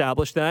 and to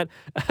establish that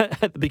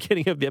at the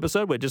beginning of the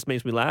episode, which just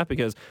makes me laugh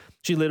because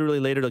she literally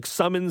later like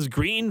summons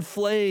green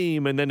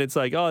flame, and then it's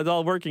like, oh, it's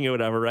all working or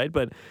whatever, right?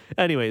 But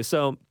anyway,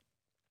 so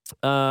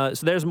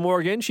there's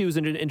Morgan. She was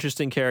an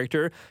interesting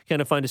character.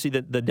 Kind of fun to see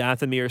the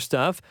Dathomir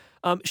stuff.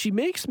 She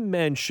makes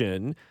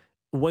mention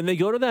when they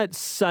go to that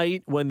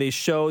site, when they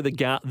show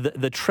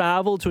the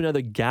travel to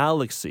another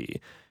galaxy,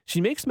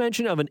 she makes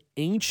mention of an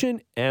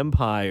ancient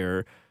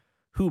empire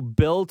who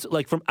built,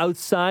 like from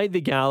outside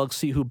the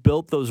galaxy, who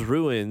built those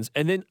ruins.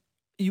 And then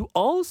you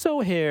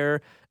also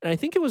hear, and I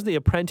think it was the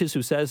apprentice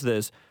who says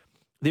this,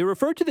 they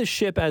refer to the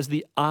ship as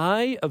the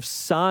Eye of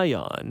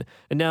Sion.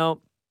 And now,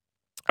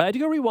 I had to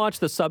go rewatch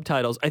the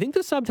subtitles. I think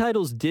the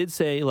subtitles did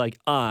say like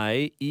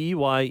I,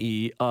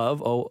 E-Y-E,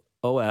 of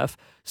O-F,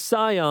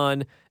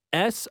 Sion,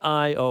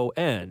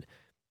 S-I-O-N.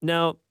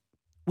 Now,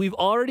 we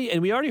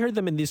already heard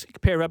them in these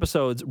pair of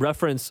episodes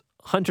reference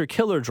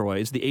hunter-killer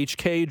droids, the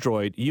HK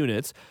droid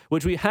units,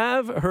 which we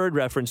have heard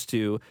reference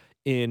to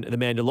in The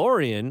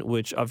Mandalorian,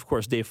 which, of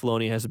course, Dave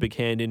Filoni has a big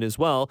hand in as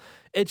well.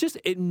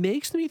 It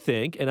makes me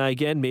think, and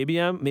again, maybe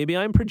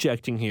I'm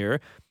projecting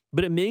here,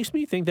 but it makes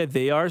me think that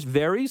they are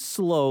very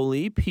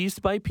slowly, piece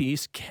by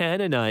piece,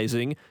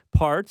 canonizing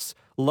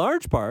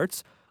large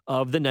parts,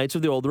 of the Knights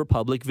of the Old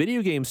Republic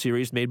video game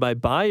series made by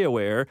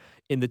BioWare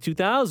in the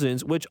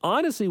 2000s, which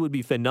honestly would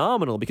be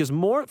phenomenal because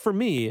more, for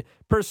me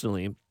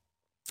personally,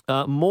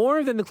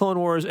 more than the Clone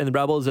Wars and the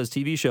Rebels as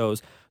TV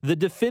shows, the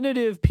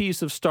definitive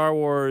piece of Star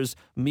Wars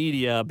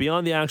media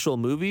beyond the actual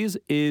movies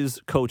is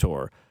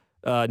KOTOR,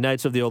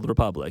 Knights of the Old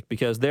Republic,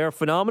 because they're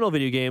phenomenal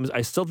video games.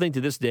 I still think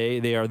to this day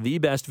they are the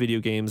best video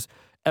games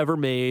ever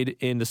made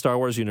in the Star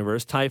Wars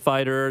universe. TIE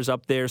Fighters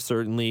up there,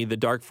 certainly. The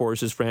Dark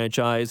Forces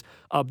franchise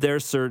up there,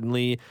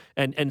 certainly.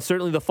 And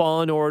certainly the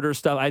Fallen Order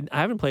stuff. I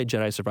haven't played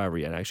Jedi Survivor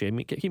yet, actually.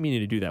 I keep meaning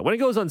to do that. When it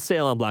goes on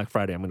sale on Black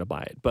Friday, I'm going to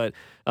buy it. But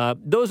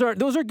those are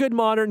good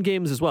modern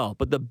games as well.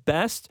 But the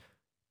best,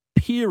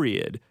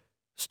 period,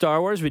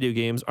 Star Wars video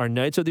games are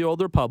Knights of the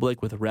Old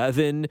Republic with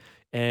Revan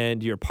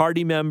and your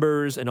party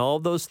members and all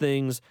of those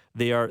things.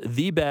 They are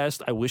the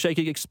best. I wish I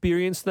could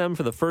experience them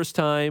for the first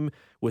time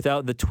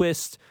without the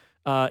twist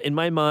in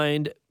my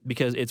mind,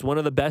 because it's one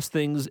of the best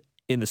things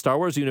in the Star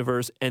Wars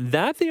universe, and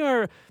that they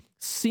are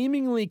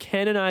seemingly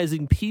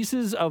canonizing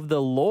pieces of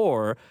the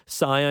lore.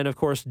 Sion, of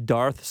course,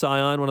 Darth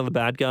Sion, one of the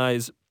bad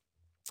guys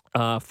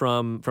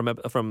from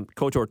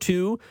KOTOR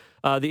 2,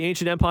 the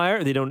Ancient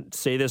Empire. They don't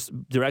say this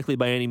directly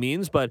by any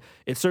means, but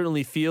it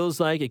certainly feels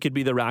like it could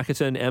be the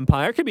Rakuten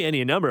Empire. It could be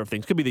any number of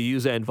things. It could be the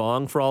Yuuzhan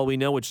Vong, for all we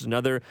know, which is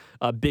another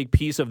big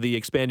piece of the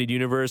expanded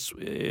universe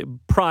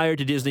prior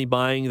to Disney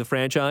buying the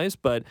franchise.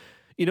 But,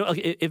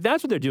 if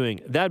that's what they're doing,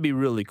 that'd be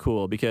really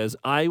cool, because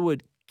I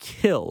would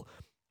kill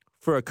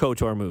for a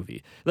KOTOR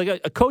movie. Like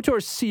a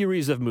KOTOR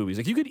series of movies.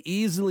 Like, you could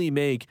easily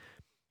make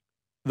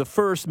the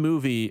first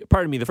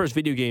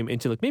video game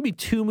into like maybe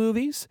 2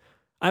 movies,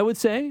 I would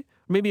say.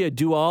 Maybe a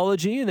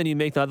duology, and then you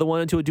make the other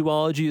one into a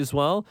duology as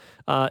well.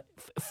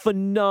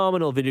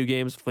 Phenomenal video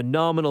games,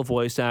 phenomenal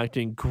voice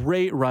acting,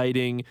 great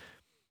writing.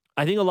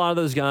 I think a lot of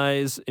those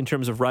guys, in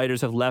terms of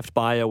writers, have left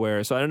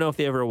BioWare, so I don't know if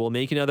they ever will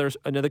make another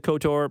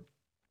KOTOR.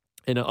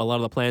 And a lot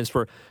of the plans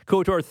for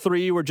KOTOR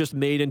 3 were just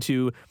made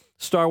into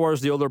Star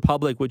Wars: The Old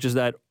Republic, which is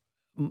that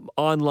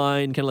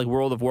online kind of like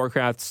World of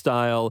Warcraft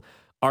style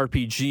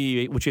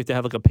RPG, which you have to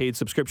have like a paid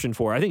subscription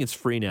for. I think it's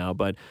free now,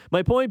 but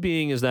my point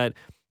being is that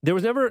there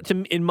was never,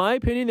 in my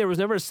opinion, there was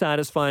never a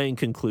satisfying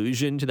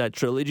conclusion to that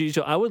trilogy.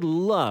 So I would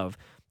love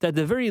to, at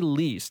the very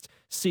least,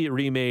 see it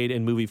remade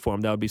in movie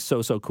form. That would be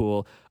so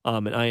cool,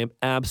 and I am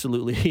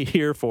absolutely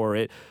here for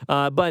it.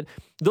 But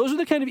those are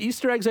the kind of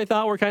Easter eggs I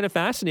thought were kind of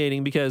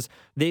fascinating, because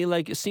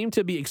they seem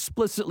to be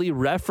explicitly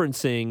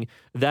referencing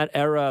that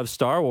era of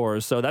Star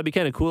Wars. So that'd be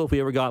kind of cool if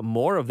we ever got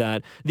more of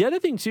that. The other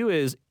thing too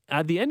is,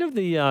 at the end of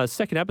the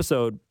second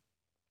episode,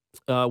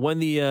 when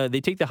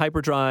they take the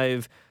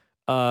hyperdrive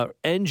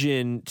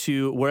engine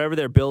to wherever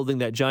they're building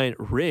that giant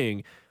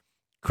ring,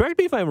 correct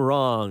me if I'm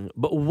wrong,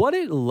 but what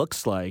it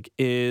looks like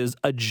is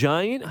a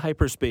giant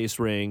hyperspace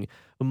ring,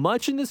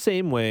 much in the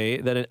same way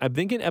that I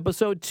think in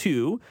episode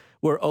 2,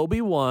 where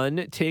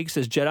Obi-Wan takes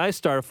his Jedi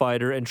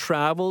starfighter and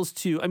travels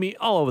to,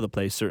 all over the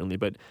place certainly,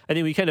 but I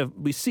think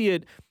we see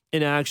it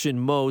in action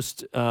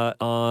most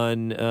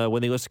on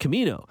when they go to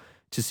Kamino,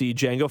 to see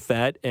Jango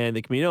Fett and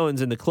the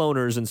Kaminoans and the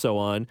cloners and so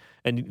on.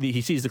 And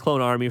he sees the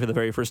clone army for the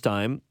very first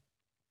time.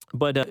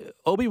 But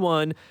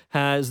Obi-Wan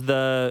has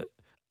the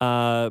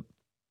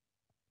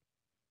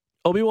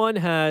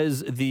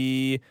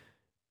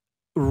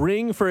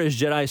ring for his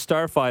Jedi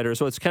starfighter.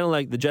 So it's kind of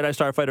like the Jedi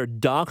starfighter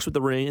docks with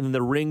the ring, and then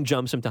the ring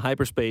jumps him to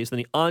hyperspace, then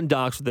he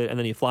undocks with it, and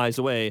then he flies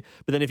away.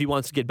 But then if he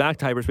wants to get back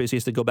to hyperspace, he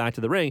has to go back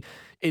to the ring.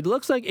 It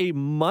looks like a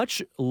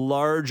much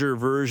larger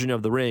version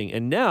of the ring.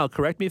 And now,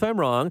 correct me if I'm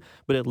wrong,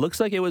 but it looks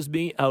like it was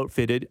being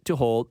outfitted to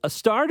hold a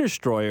Star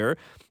Destroyer.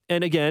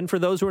 And again, for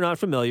those who are not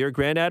familiar,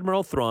 Grand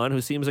Admiral Thrawn,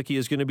 who seems like he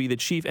is going to be the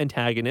chief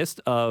antagonist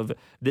of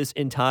this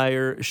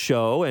entire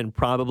show, and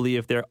probably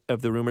if the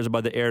rumors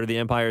about the heir to the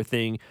Empire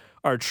thing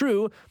are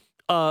true,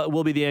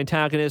 will be the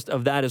antagonist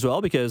of that as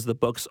well, because the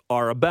books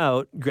are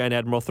about Grand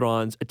Admiral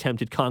Thrawn's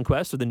attempted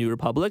conquest of the New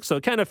Republic. So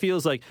it kind of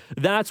feels like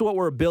that's what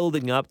we're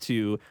building up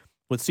to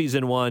with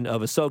season 1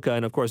 of Ahsoka,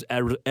 and of course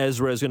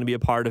Ezra is going to be a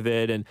part of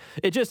it, and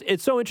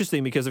it's so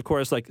interesting because of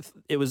course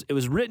it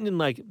was written in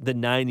the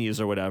 90s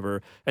or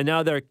whatever, and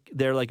now they're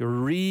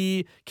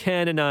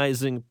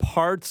re-canonizing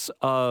parts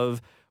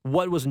of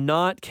what was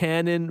not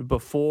canon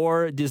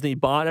before Disney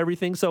bought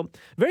everything. So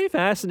very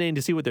fascinating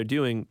to see what they're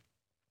doing.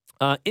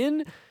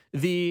 In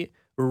the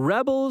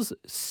Rebels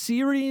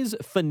series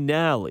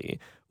finale,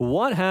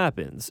 what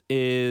happens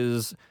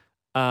is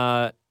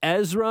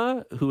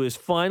Ezra, who is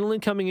finally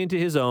coming into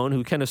his own,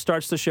 who kind of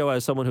starts the show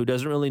as someone who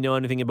doesn't really know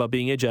anything about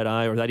being a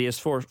Jedi or that he has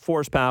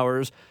force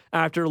powers,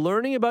 after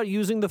learning about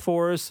using the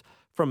Force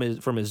from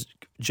his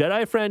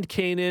Jedi friend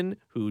Kanan,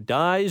 who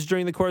dies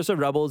during the course of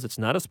Rebels. It's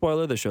not a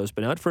spoiler. The show's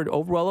been out for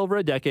well over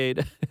a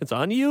decade. It's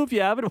on you if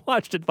you haven't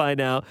watched it by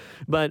now.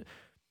 But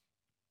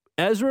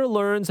Ezra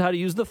learns how to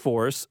use the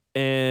Force,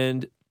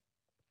 and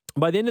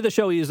by the end of the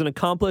show, he is an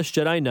accomplished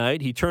Jedi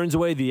Knight. He turns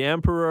away the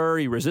Emperor.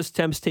 He resists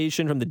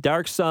temptation from the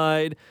dark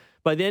side.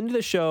 By the end of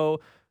the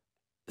show,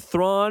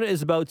 Thrawn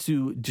is about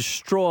to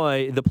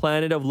destroy the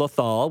planet of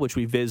Lothal, which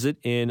we visit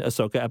in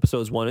Ahsoka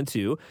episodes 1 and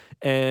 2.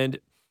 And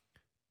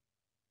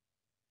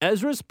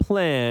Ezra's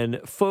plan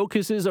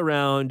focuses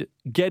around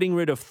getting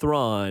rid of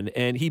Thrawn,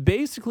 and he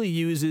basically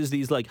uses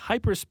these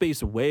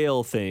hyperspace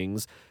whale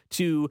things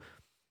to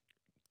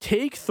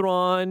take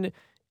Thrawn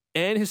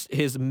and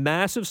his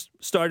massive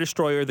Star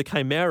Destroyer, the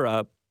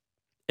Chimera,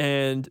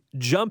 and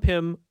jump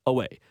him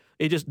away.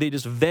 They just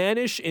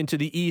vanish into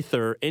the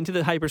ether, into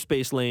the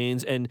hyperspace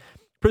lanes, and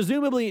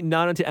presumably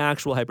not into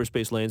actual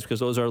hyperspace lanes,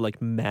 because those are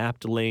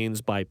mapped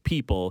lanes by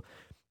people,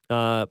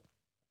 and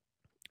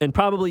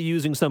probably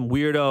using some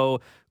weirdo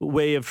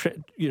way of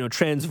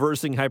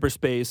transversing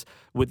hyperspace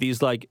with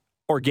these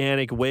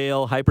organic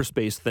whale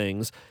hyperspace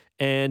things.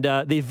 And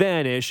they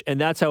vanish,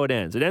 and that's how it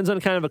ends. It ends on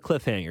kind of a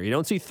cliffhanger. You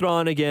don't see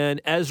Thrawn again.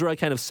 Ezra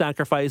kind of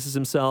sacrifices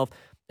himself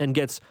and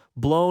gets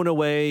blown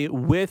away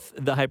with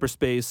the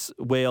hyperspace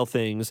whale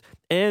things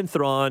and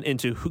Thrawn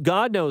into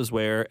God knows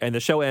where, and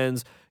the show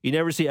ends. You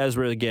never see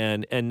Ezra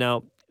again, and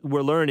now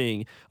we're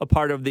learning a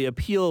part of the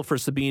appeal for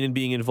Sabine and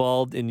being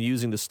involved in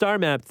using the star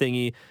map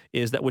thingy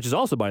is that, which is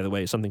also, by the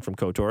way, something from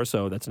KOTOR,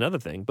 so that's another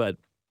thing, but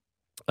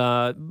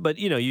But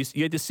you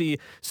get to see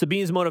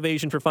Sabine's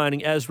motivation for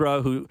finding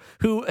Ezra, who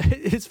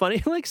it's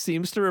funny, like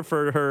seems to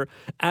refer to her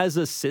as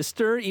a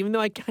sister, even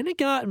though I kind of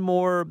got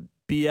more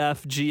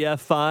BF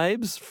GF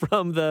vibes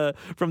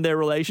from their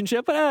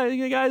relationship. But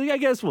I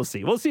guess we'll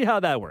see. We'll see how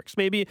that works.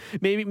 Maybe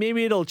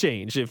it'll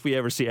change if we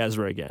ever see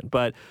Ezra again.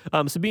 But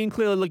Sabine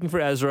clearly looking for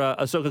Ezra,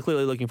 Ahsoka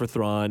clearly looking for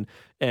Thrawn,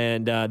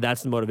 and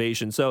that's the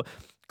motivation. So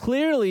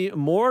clearly,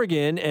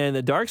 Morgan and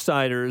the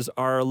Darksiders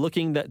are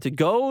looking to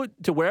go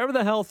to wherever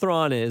the hell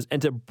Thrawn is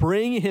and to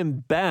bring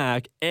him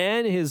back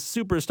and his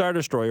Super Star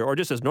Destroyer, or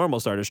just his normal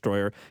Star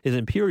Destroyer, his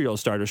Imperial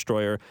Star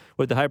Destroyer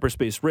with the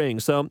hyperspace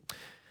ring. So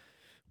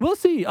we'll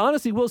see.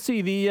 Honestly, we'll see.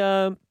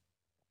 It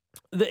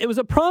was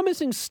a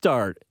promising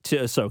start to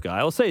Ahsoka.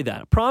 I will say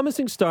that.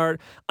 Promising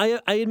start. I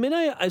admit,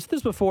 I said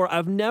this before,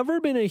 I've never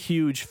been a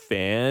huge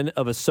fan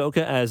of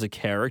Ahsoka as a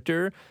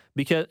character,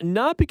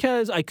 not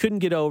because I couldn't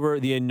get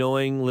over the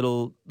annoying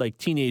little like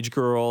teenage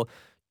girl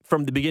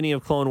from the beginning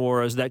of Clone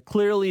Wars that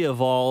clearly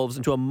evolves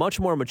into a much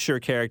more mature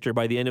character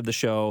by the end of the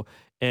show,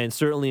 and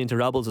certainly into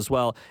Rebels as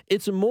well.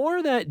 It's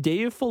more that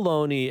Dave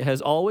Filoni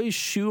has always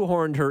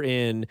shoehorned her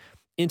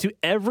into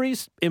every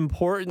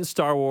important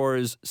Star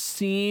Wars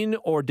scene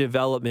or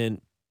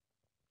development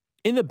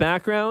in the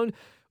background.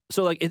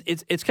 So like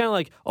it's kind of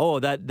like, oh,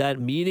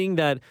 that meeting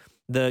that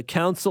the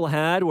council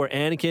had where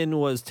Anakin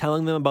was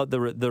telling them about the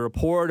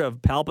report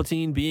of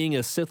Palpatine being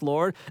a Sith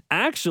Lord.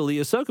 Actually,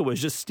 Ahsoka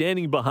was just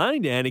standing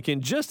behind Anakin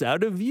just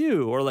out of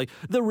view. Or like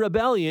the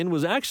rebellion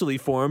was actually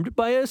formed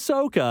by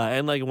Ahsoka.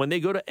 And like when they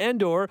go to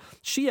Endor,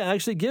 she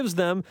actually gives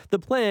them the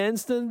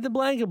plans to the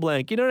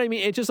blank. You know what I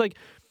mean? It's just like,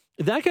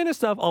 that kind of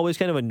stuff always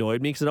kind of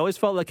annoyed me because it always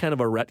felt like kind of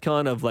a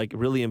retcon of like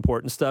really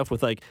important stuff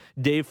with like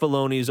Dave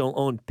Filoni's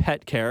own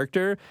pet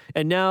character.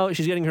 And now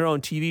she's getting her own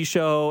TV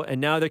show,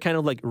 and now they're kind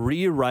of like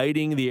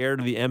rewriting the Heir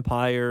to the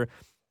Empire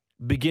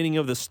beginning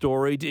of the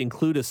story to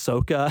include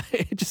Ahsoka.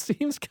 It just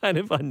seems kind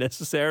of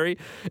unnecessary.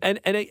 And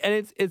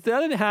it's the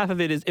other half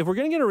of it is, if we're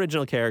going to get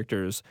original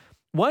characters,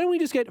 why don't we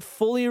just get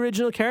fully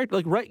original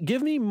characters? Like,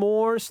 give me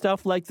more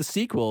stuff like the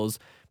sequels.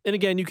 And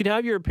again, you can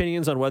have your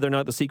opinions on whether or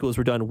not the sequels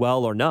were done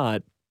well or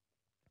not.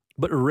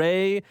 But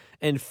Rey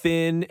and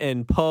Finn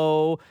and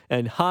Poe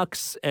and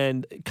Hux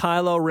and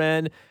Kylo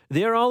Ren,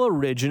 they're all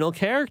original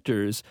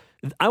characters.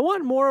 I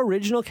want more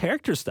original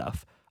character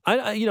stuff. The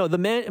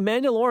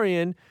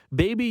Mandalorian,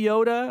 Baby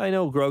Yoda, I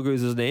know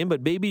Grogu's his name,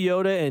 but Baby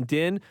Yoda and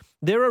Din,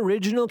 they're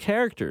original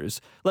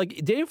characters.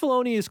 Like, Dave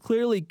Filoni is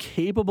clearly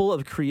capable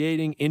of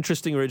creating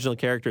interesting original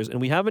characters,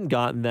 and we haven't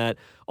gotten that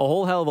a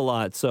whole hell of a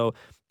lot. So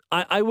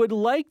I would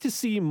like to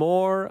see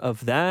more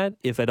of that,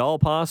 if at all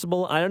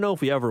possible. I don't know if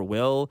we ever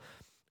will.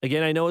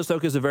 Again, I know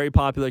Ahsoka is a very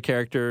popular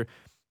character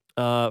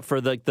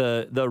for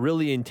the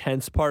really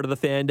intense part of the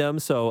fandom,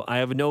 so I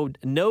have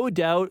no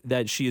doubt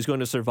that she is going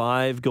to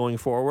survive going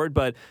forward.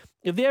 But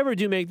if they ever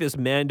do make this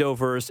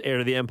Mandoverse Heir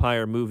to the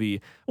Empire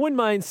movie, I wouldn't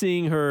mind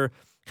seeing her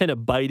kind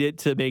of bite it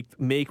to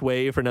make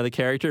way for another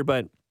character.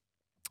 But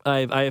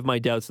I have my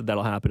doubts that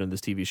that'll happen in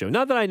this TV show.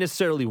 Not that I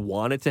necessarily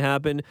want it to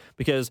happen,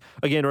 because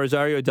again,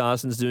 Rosario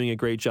Dawson's doing a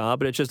great job,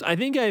 but it's just, I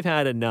think I've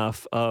had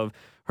enough of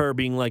her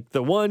being like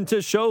the one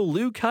to show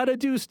Luke how to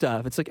do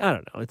stuff. It's like, I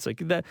don't know. It's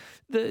like that.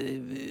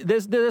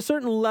 There's a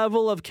certain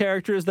level of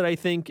characters that I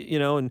think,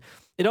 and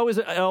it always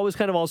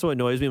kind of also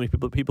annoys me when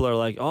people are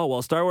like, oh,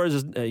 well, Star Wars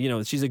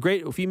is, she's a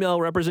great female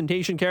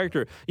representation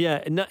character.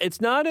 Yeah, it's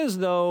not as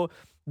though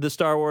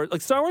Star Wars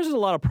has a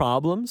lot of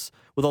problems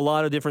with a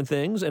lot of different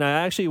things, and I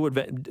actually would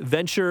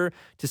venture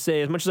to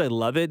say, as much as I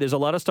love it, there's a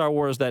lot of Star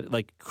Wars that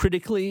like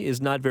critically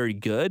is not very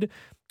good.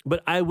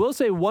 But I will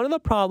say one of the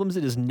problems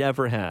it has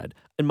never had,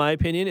 in my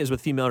opinion, is with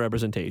female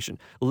representation.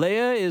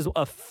 Leia is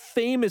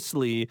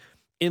famously,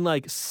 in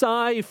like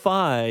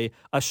sci-fi,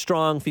 a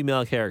strong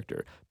female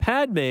character.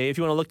 Padme, if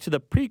you want to look to the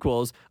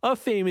prequels, a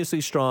famously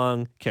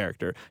strong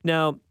character.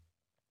 Now,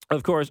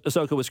 of course,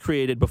 Ahsoka was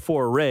created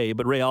before Rey,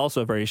 but Rey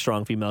also a very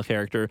strong female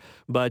character.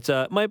 But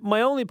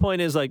my only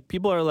point is, like,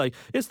 people are like,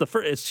 she's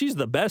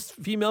the best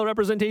female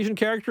representation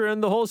character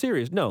in the whole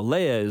series. No,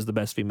 Leia is the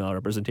best female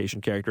representation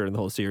character in the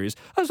whole series.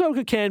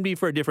 Ahsoka can be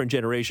for a different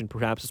generation,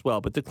 perhaps, as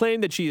well. But to claim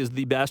that she is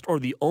the best or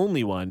the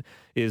only one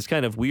is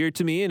kind of weird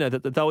to me, and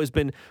that's always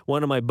been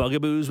one of my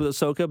bugaboos with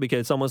Ahsoka, because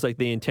it's almost like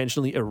they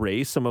intentionally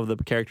erase some of the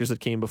characters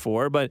that came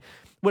before. But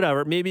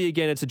whatever, maybe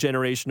again it's a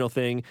generational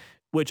thing,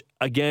 which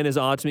again is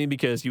odd to me,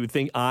 because you would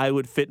think I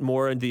would fit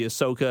more in the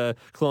Ahsoka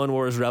Clone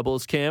Wars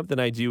Rebels camp than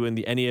I do in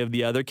any of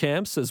the other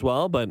camps as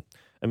well. But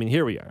I mean,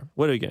 here we are.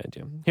 What are we going to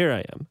do? Here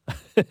I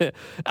am.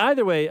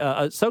 Either way,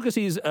 Ahsoka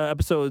sees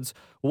episodes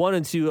 1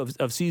 and 2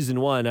 of season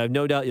 1. I have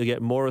no doubt you'll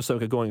get more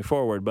Ahsoka going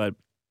forward, but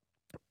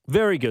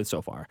very good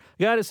so far.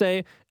 Got to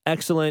say,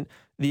 excellent.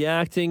 The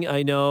acting,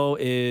 I know,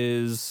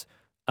 is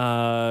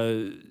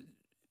I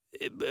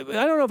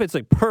don't know if it's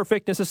like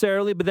perfect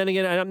necessarily, but then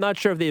again, I'm not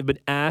sure if they've been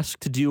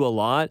asked to do a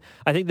lot.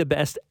 I think the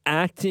best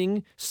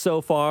acting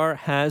so far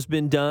has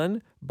been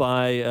done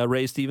by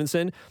Ray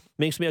Stevenson. It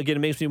makes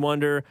me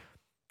wonder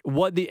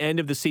what the end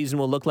of the season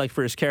will look like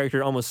for his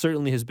character. Almost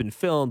certainly has been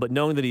filmed, but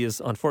knowing that he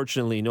is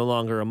unfortunately no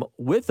longer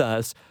with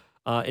us,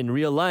 in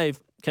real life,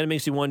 kind of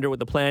makes you wonder what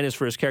the plan is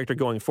for his character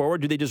going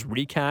forward. Do they just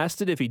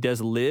recast it if he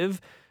does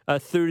live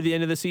through the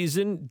end of the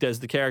season? Does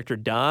the character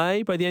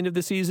die by the end of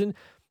the season?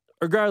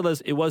 Regardless,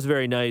 it was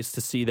very nice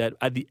to see that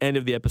at the end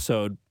of the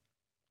episode,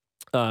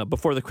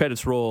 before the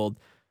credits rolled,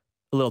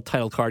 a little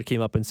title card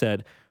came up and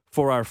said,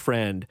 "For our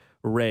friend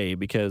Ray,"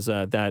 because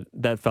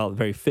that felt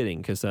very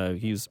fitting because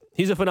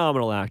he's a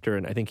phenomenal actor,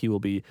 and I think he will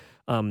be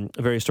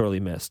very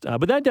sorely missed.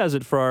 But that does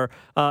it for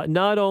our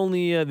not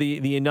only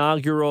the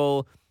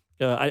inaugural.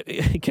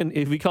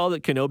 If we call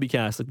it Kenobi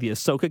cast, like the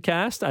Ahsoka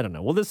cast, I don't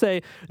know. We'll just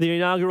say the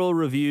inaugural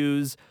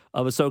reviews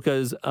of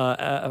Ahsoka's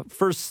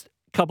first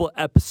couple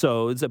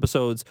episodes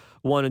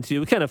 1 and 2. It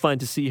was kind of fun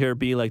to see her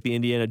be like the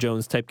Indiana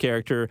Jones type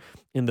character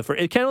in the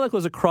first. It kind of like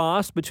was a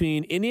cross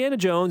between Indiana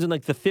Jones and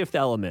like the Fifth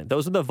Element.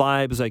 Those are the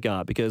vibes I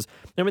got, because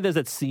remember there's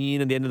that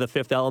scene at the end of the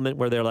Fifth Element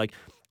where they're like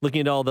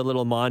looking at all the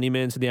little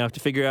monuments and they have to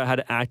figure out how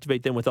to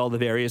activate them with all the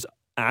various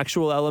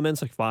actual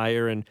elements like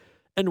fire and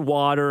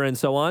water and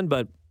so on,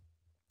 but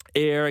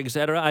air,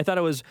 etc. I thought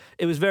it was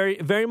very,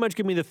 very much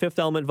giving me the Fifth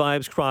Element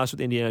vibes crossed with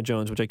Indiana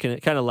Jones, which I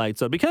kind of liked.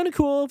 So it'd be kind of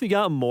cool if you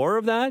got more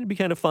of that. It'd be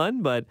kind of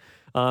fun, but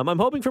I'm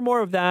hoping for more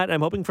of that. I'm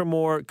hoping for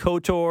more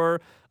KOTOR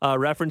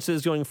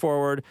references going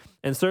forward,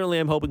 and certainly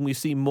I'm hoping we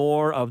see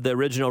more of the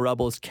original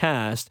Rebels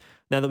cast.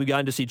 Now that we've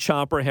gotten to see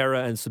Chopper,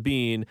 Hera, and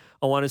Sabine,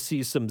 I want to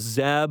see some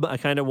Zeb. I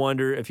kind of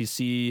wonder if you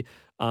see...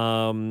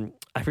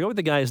 I forget what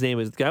the guy's name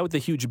is. The guy with the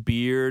huge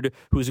beard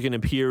who's like an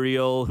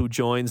Imperial who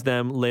joins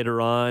them later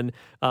on.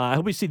 I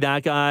hope we see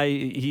that guy.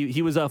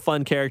 He was a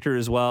fun character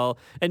as well.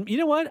 And you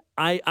know what?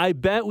 I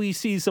bet we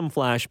see some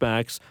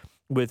flashbacks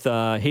with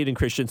Hayden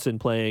Christensen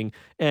playing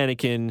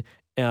Anakin,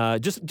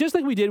 just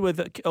like we did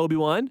with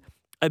Obi-Wan.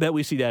 I bet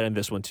we see that in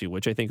this one too,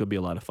 which I think would be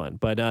a lot of fun.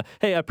 But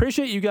hey, I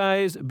appreciate you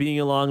guys being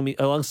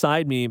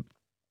alongside me.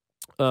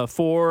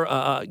 For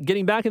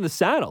getting back in the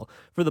saddle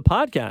for the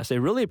podcast. I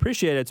really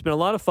appreciate it. It's been a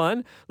lot of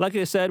fun. Like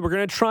I said, we're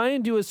going to try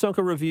and do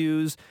Ahsoka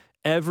reviews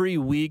every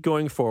week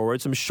going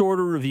forward. Some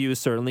shorter reviews,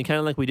 certainly, kind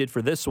of like we did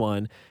for this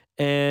one.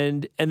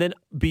 And then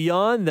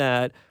beyond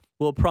that,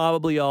 we'll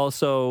probably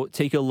also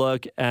take a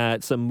look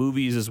at some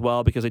movies as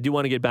well, because I do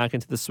want to get back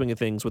into the swing of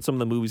things with some of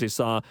the movies I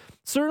saw,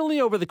 certainly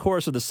over the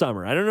course of the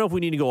summer. I don't know if we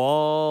need to go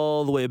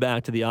all the way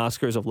back to the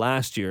Oscars of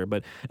last year,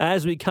 but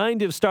as we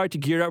kind of start to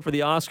gear up for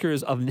the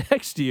Oscars of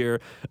next year,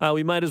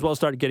 we might as well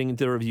start getting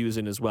into the reviews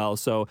in as well.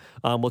 So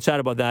we'll chat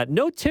about that.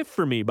 No TIFF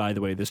for me, by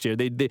the way, this year.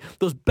 They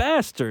those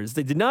bastards,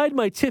 they denied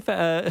my TIFF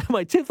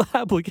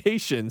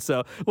application.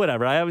 So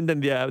whatever. I haven't done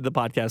the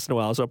podcast in a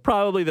while, so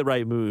probably the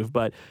right move.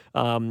 But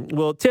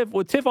we'll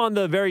TIFF on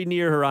the very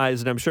near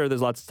horizon. I'm sure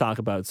there's lots to talk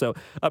about. So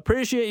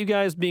appreciate you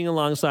guys being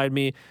alongside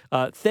me.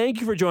 Thank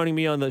you for joining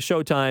me on the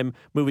Showtime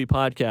Movie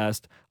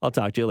Podcast. I'll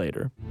talk to you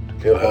later.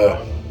 Kill her.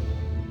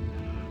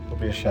 Don't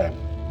be ashamed.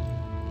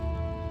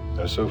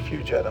 There are so few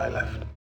Jedi left.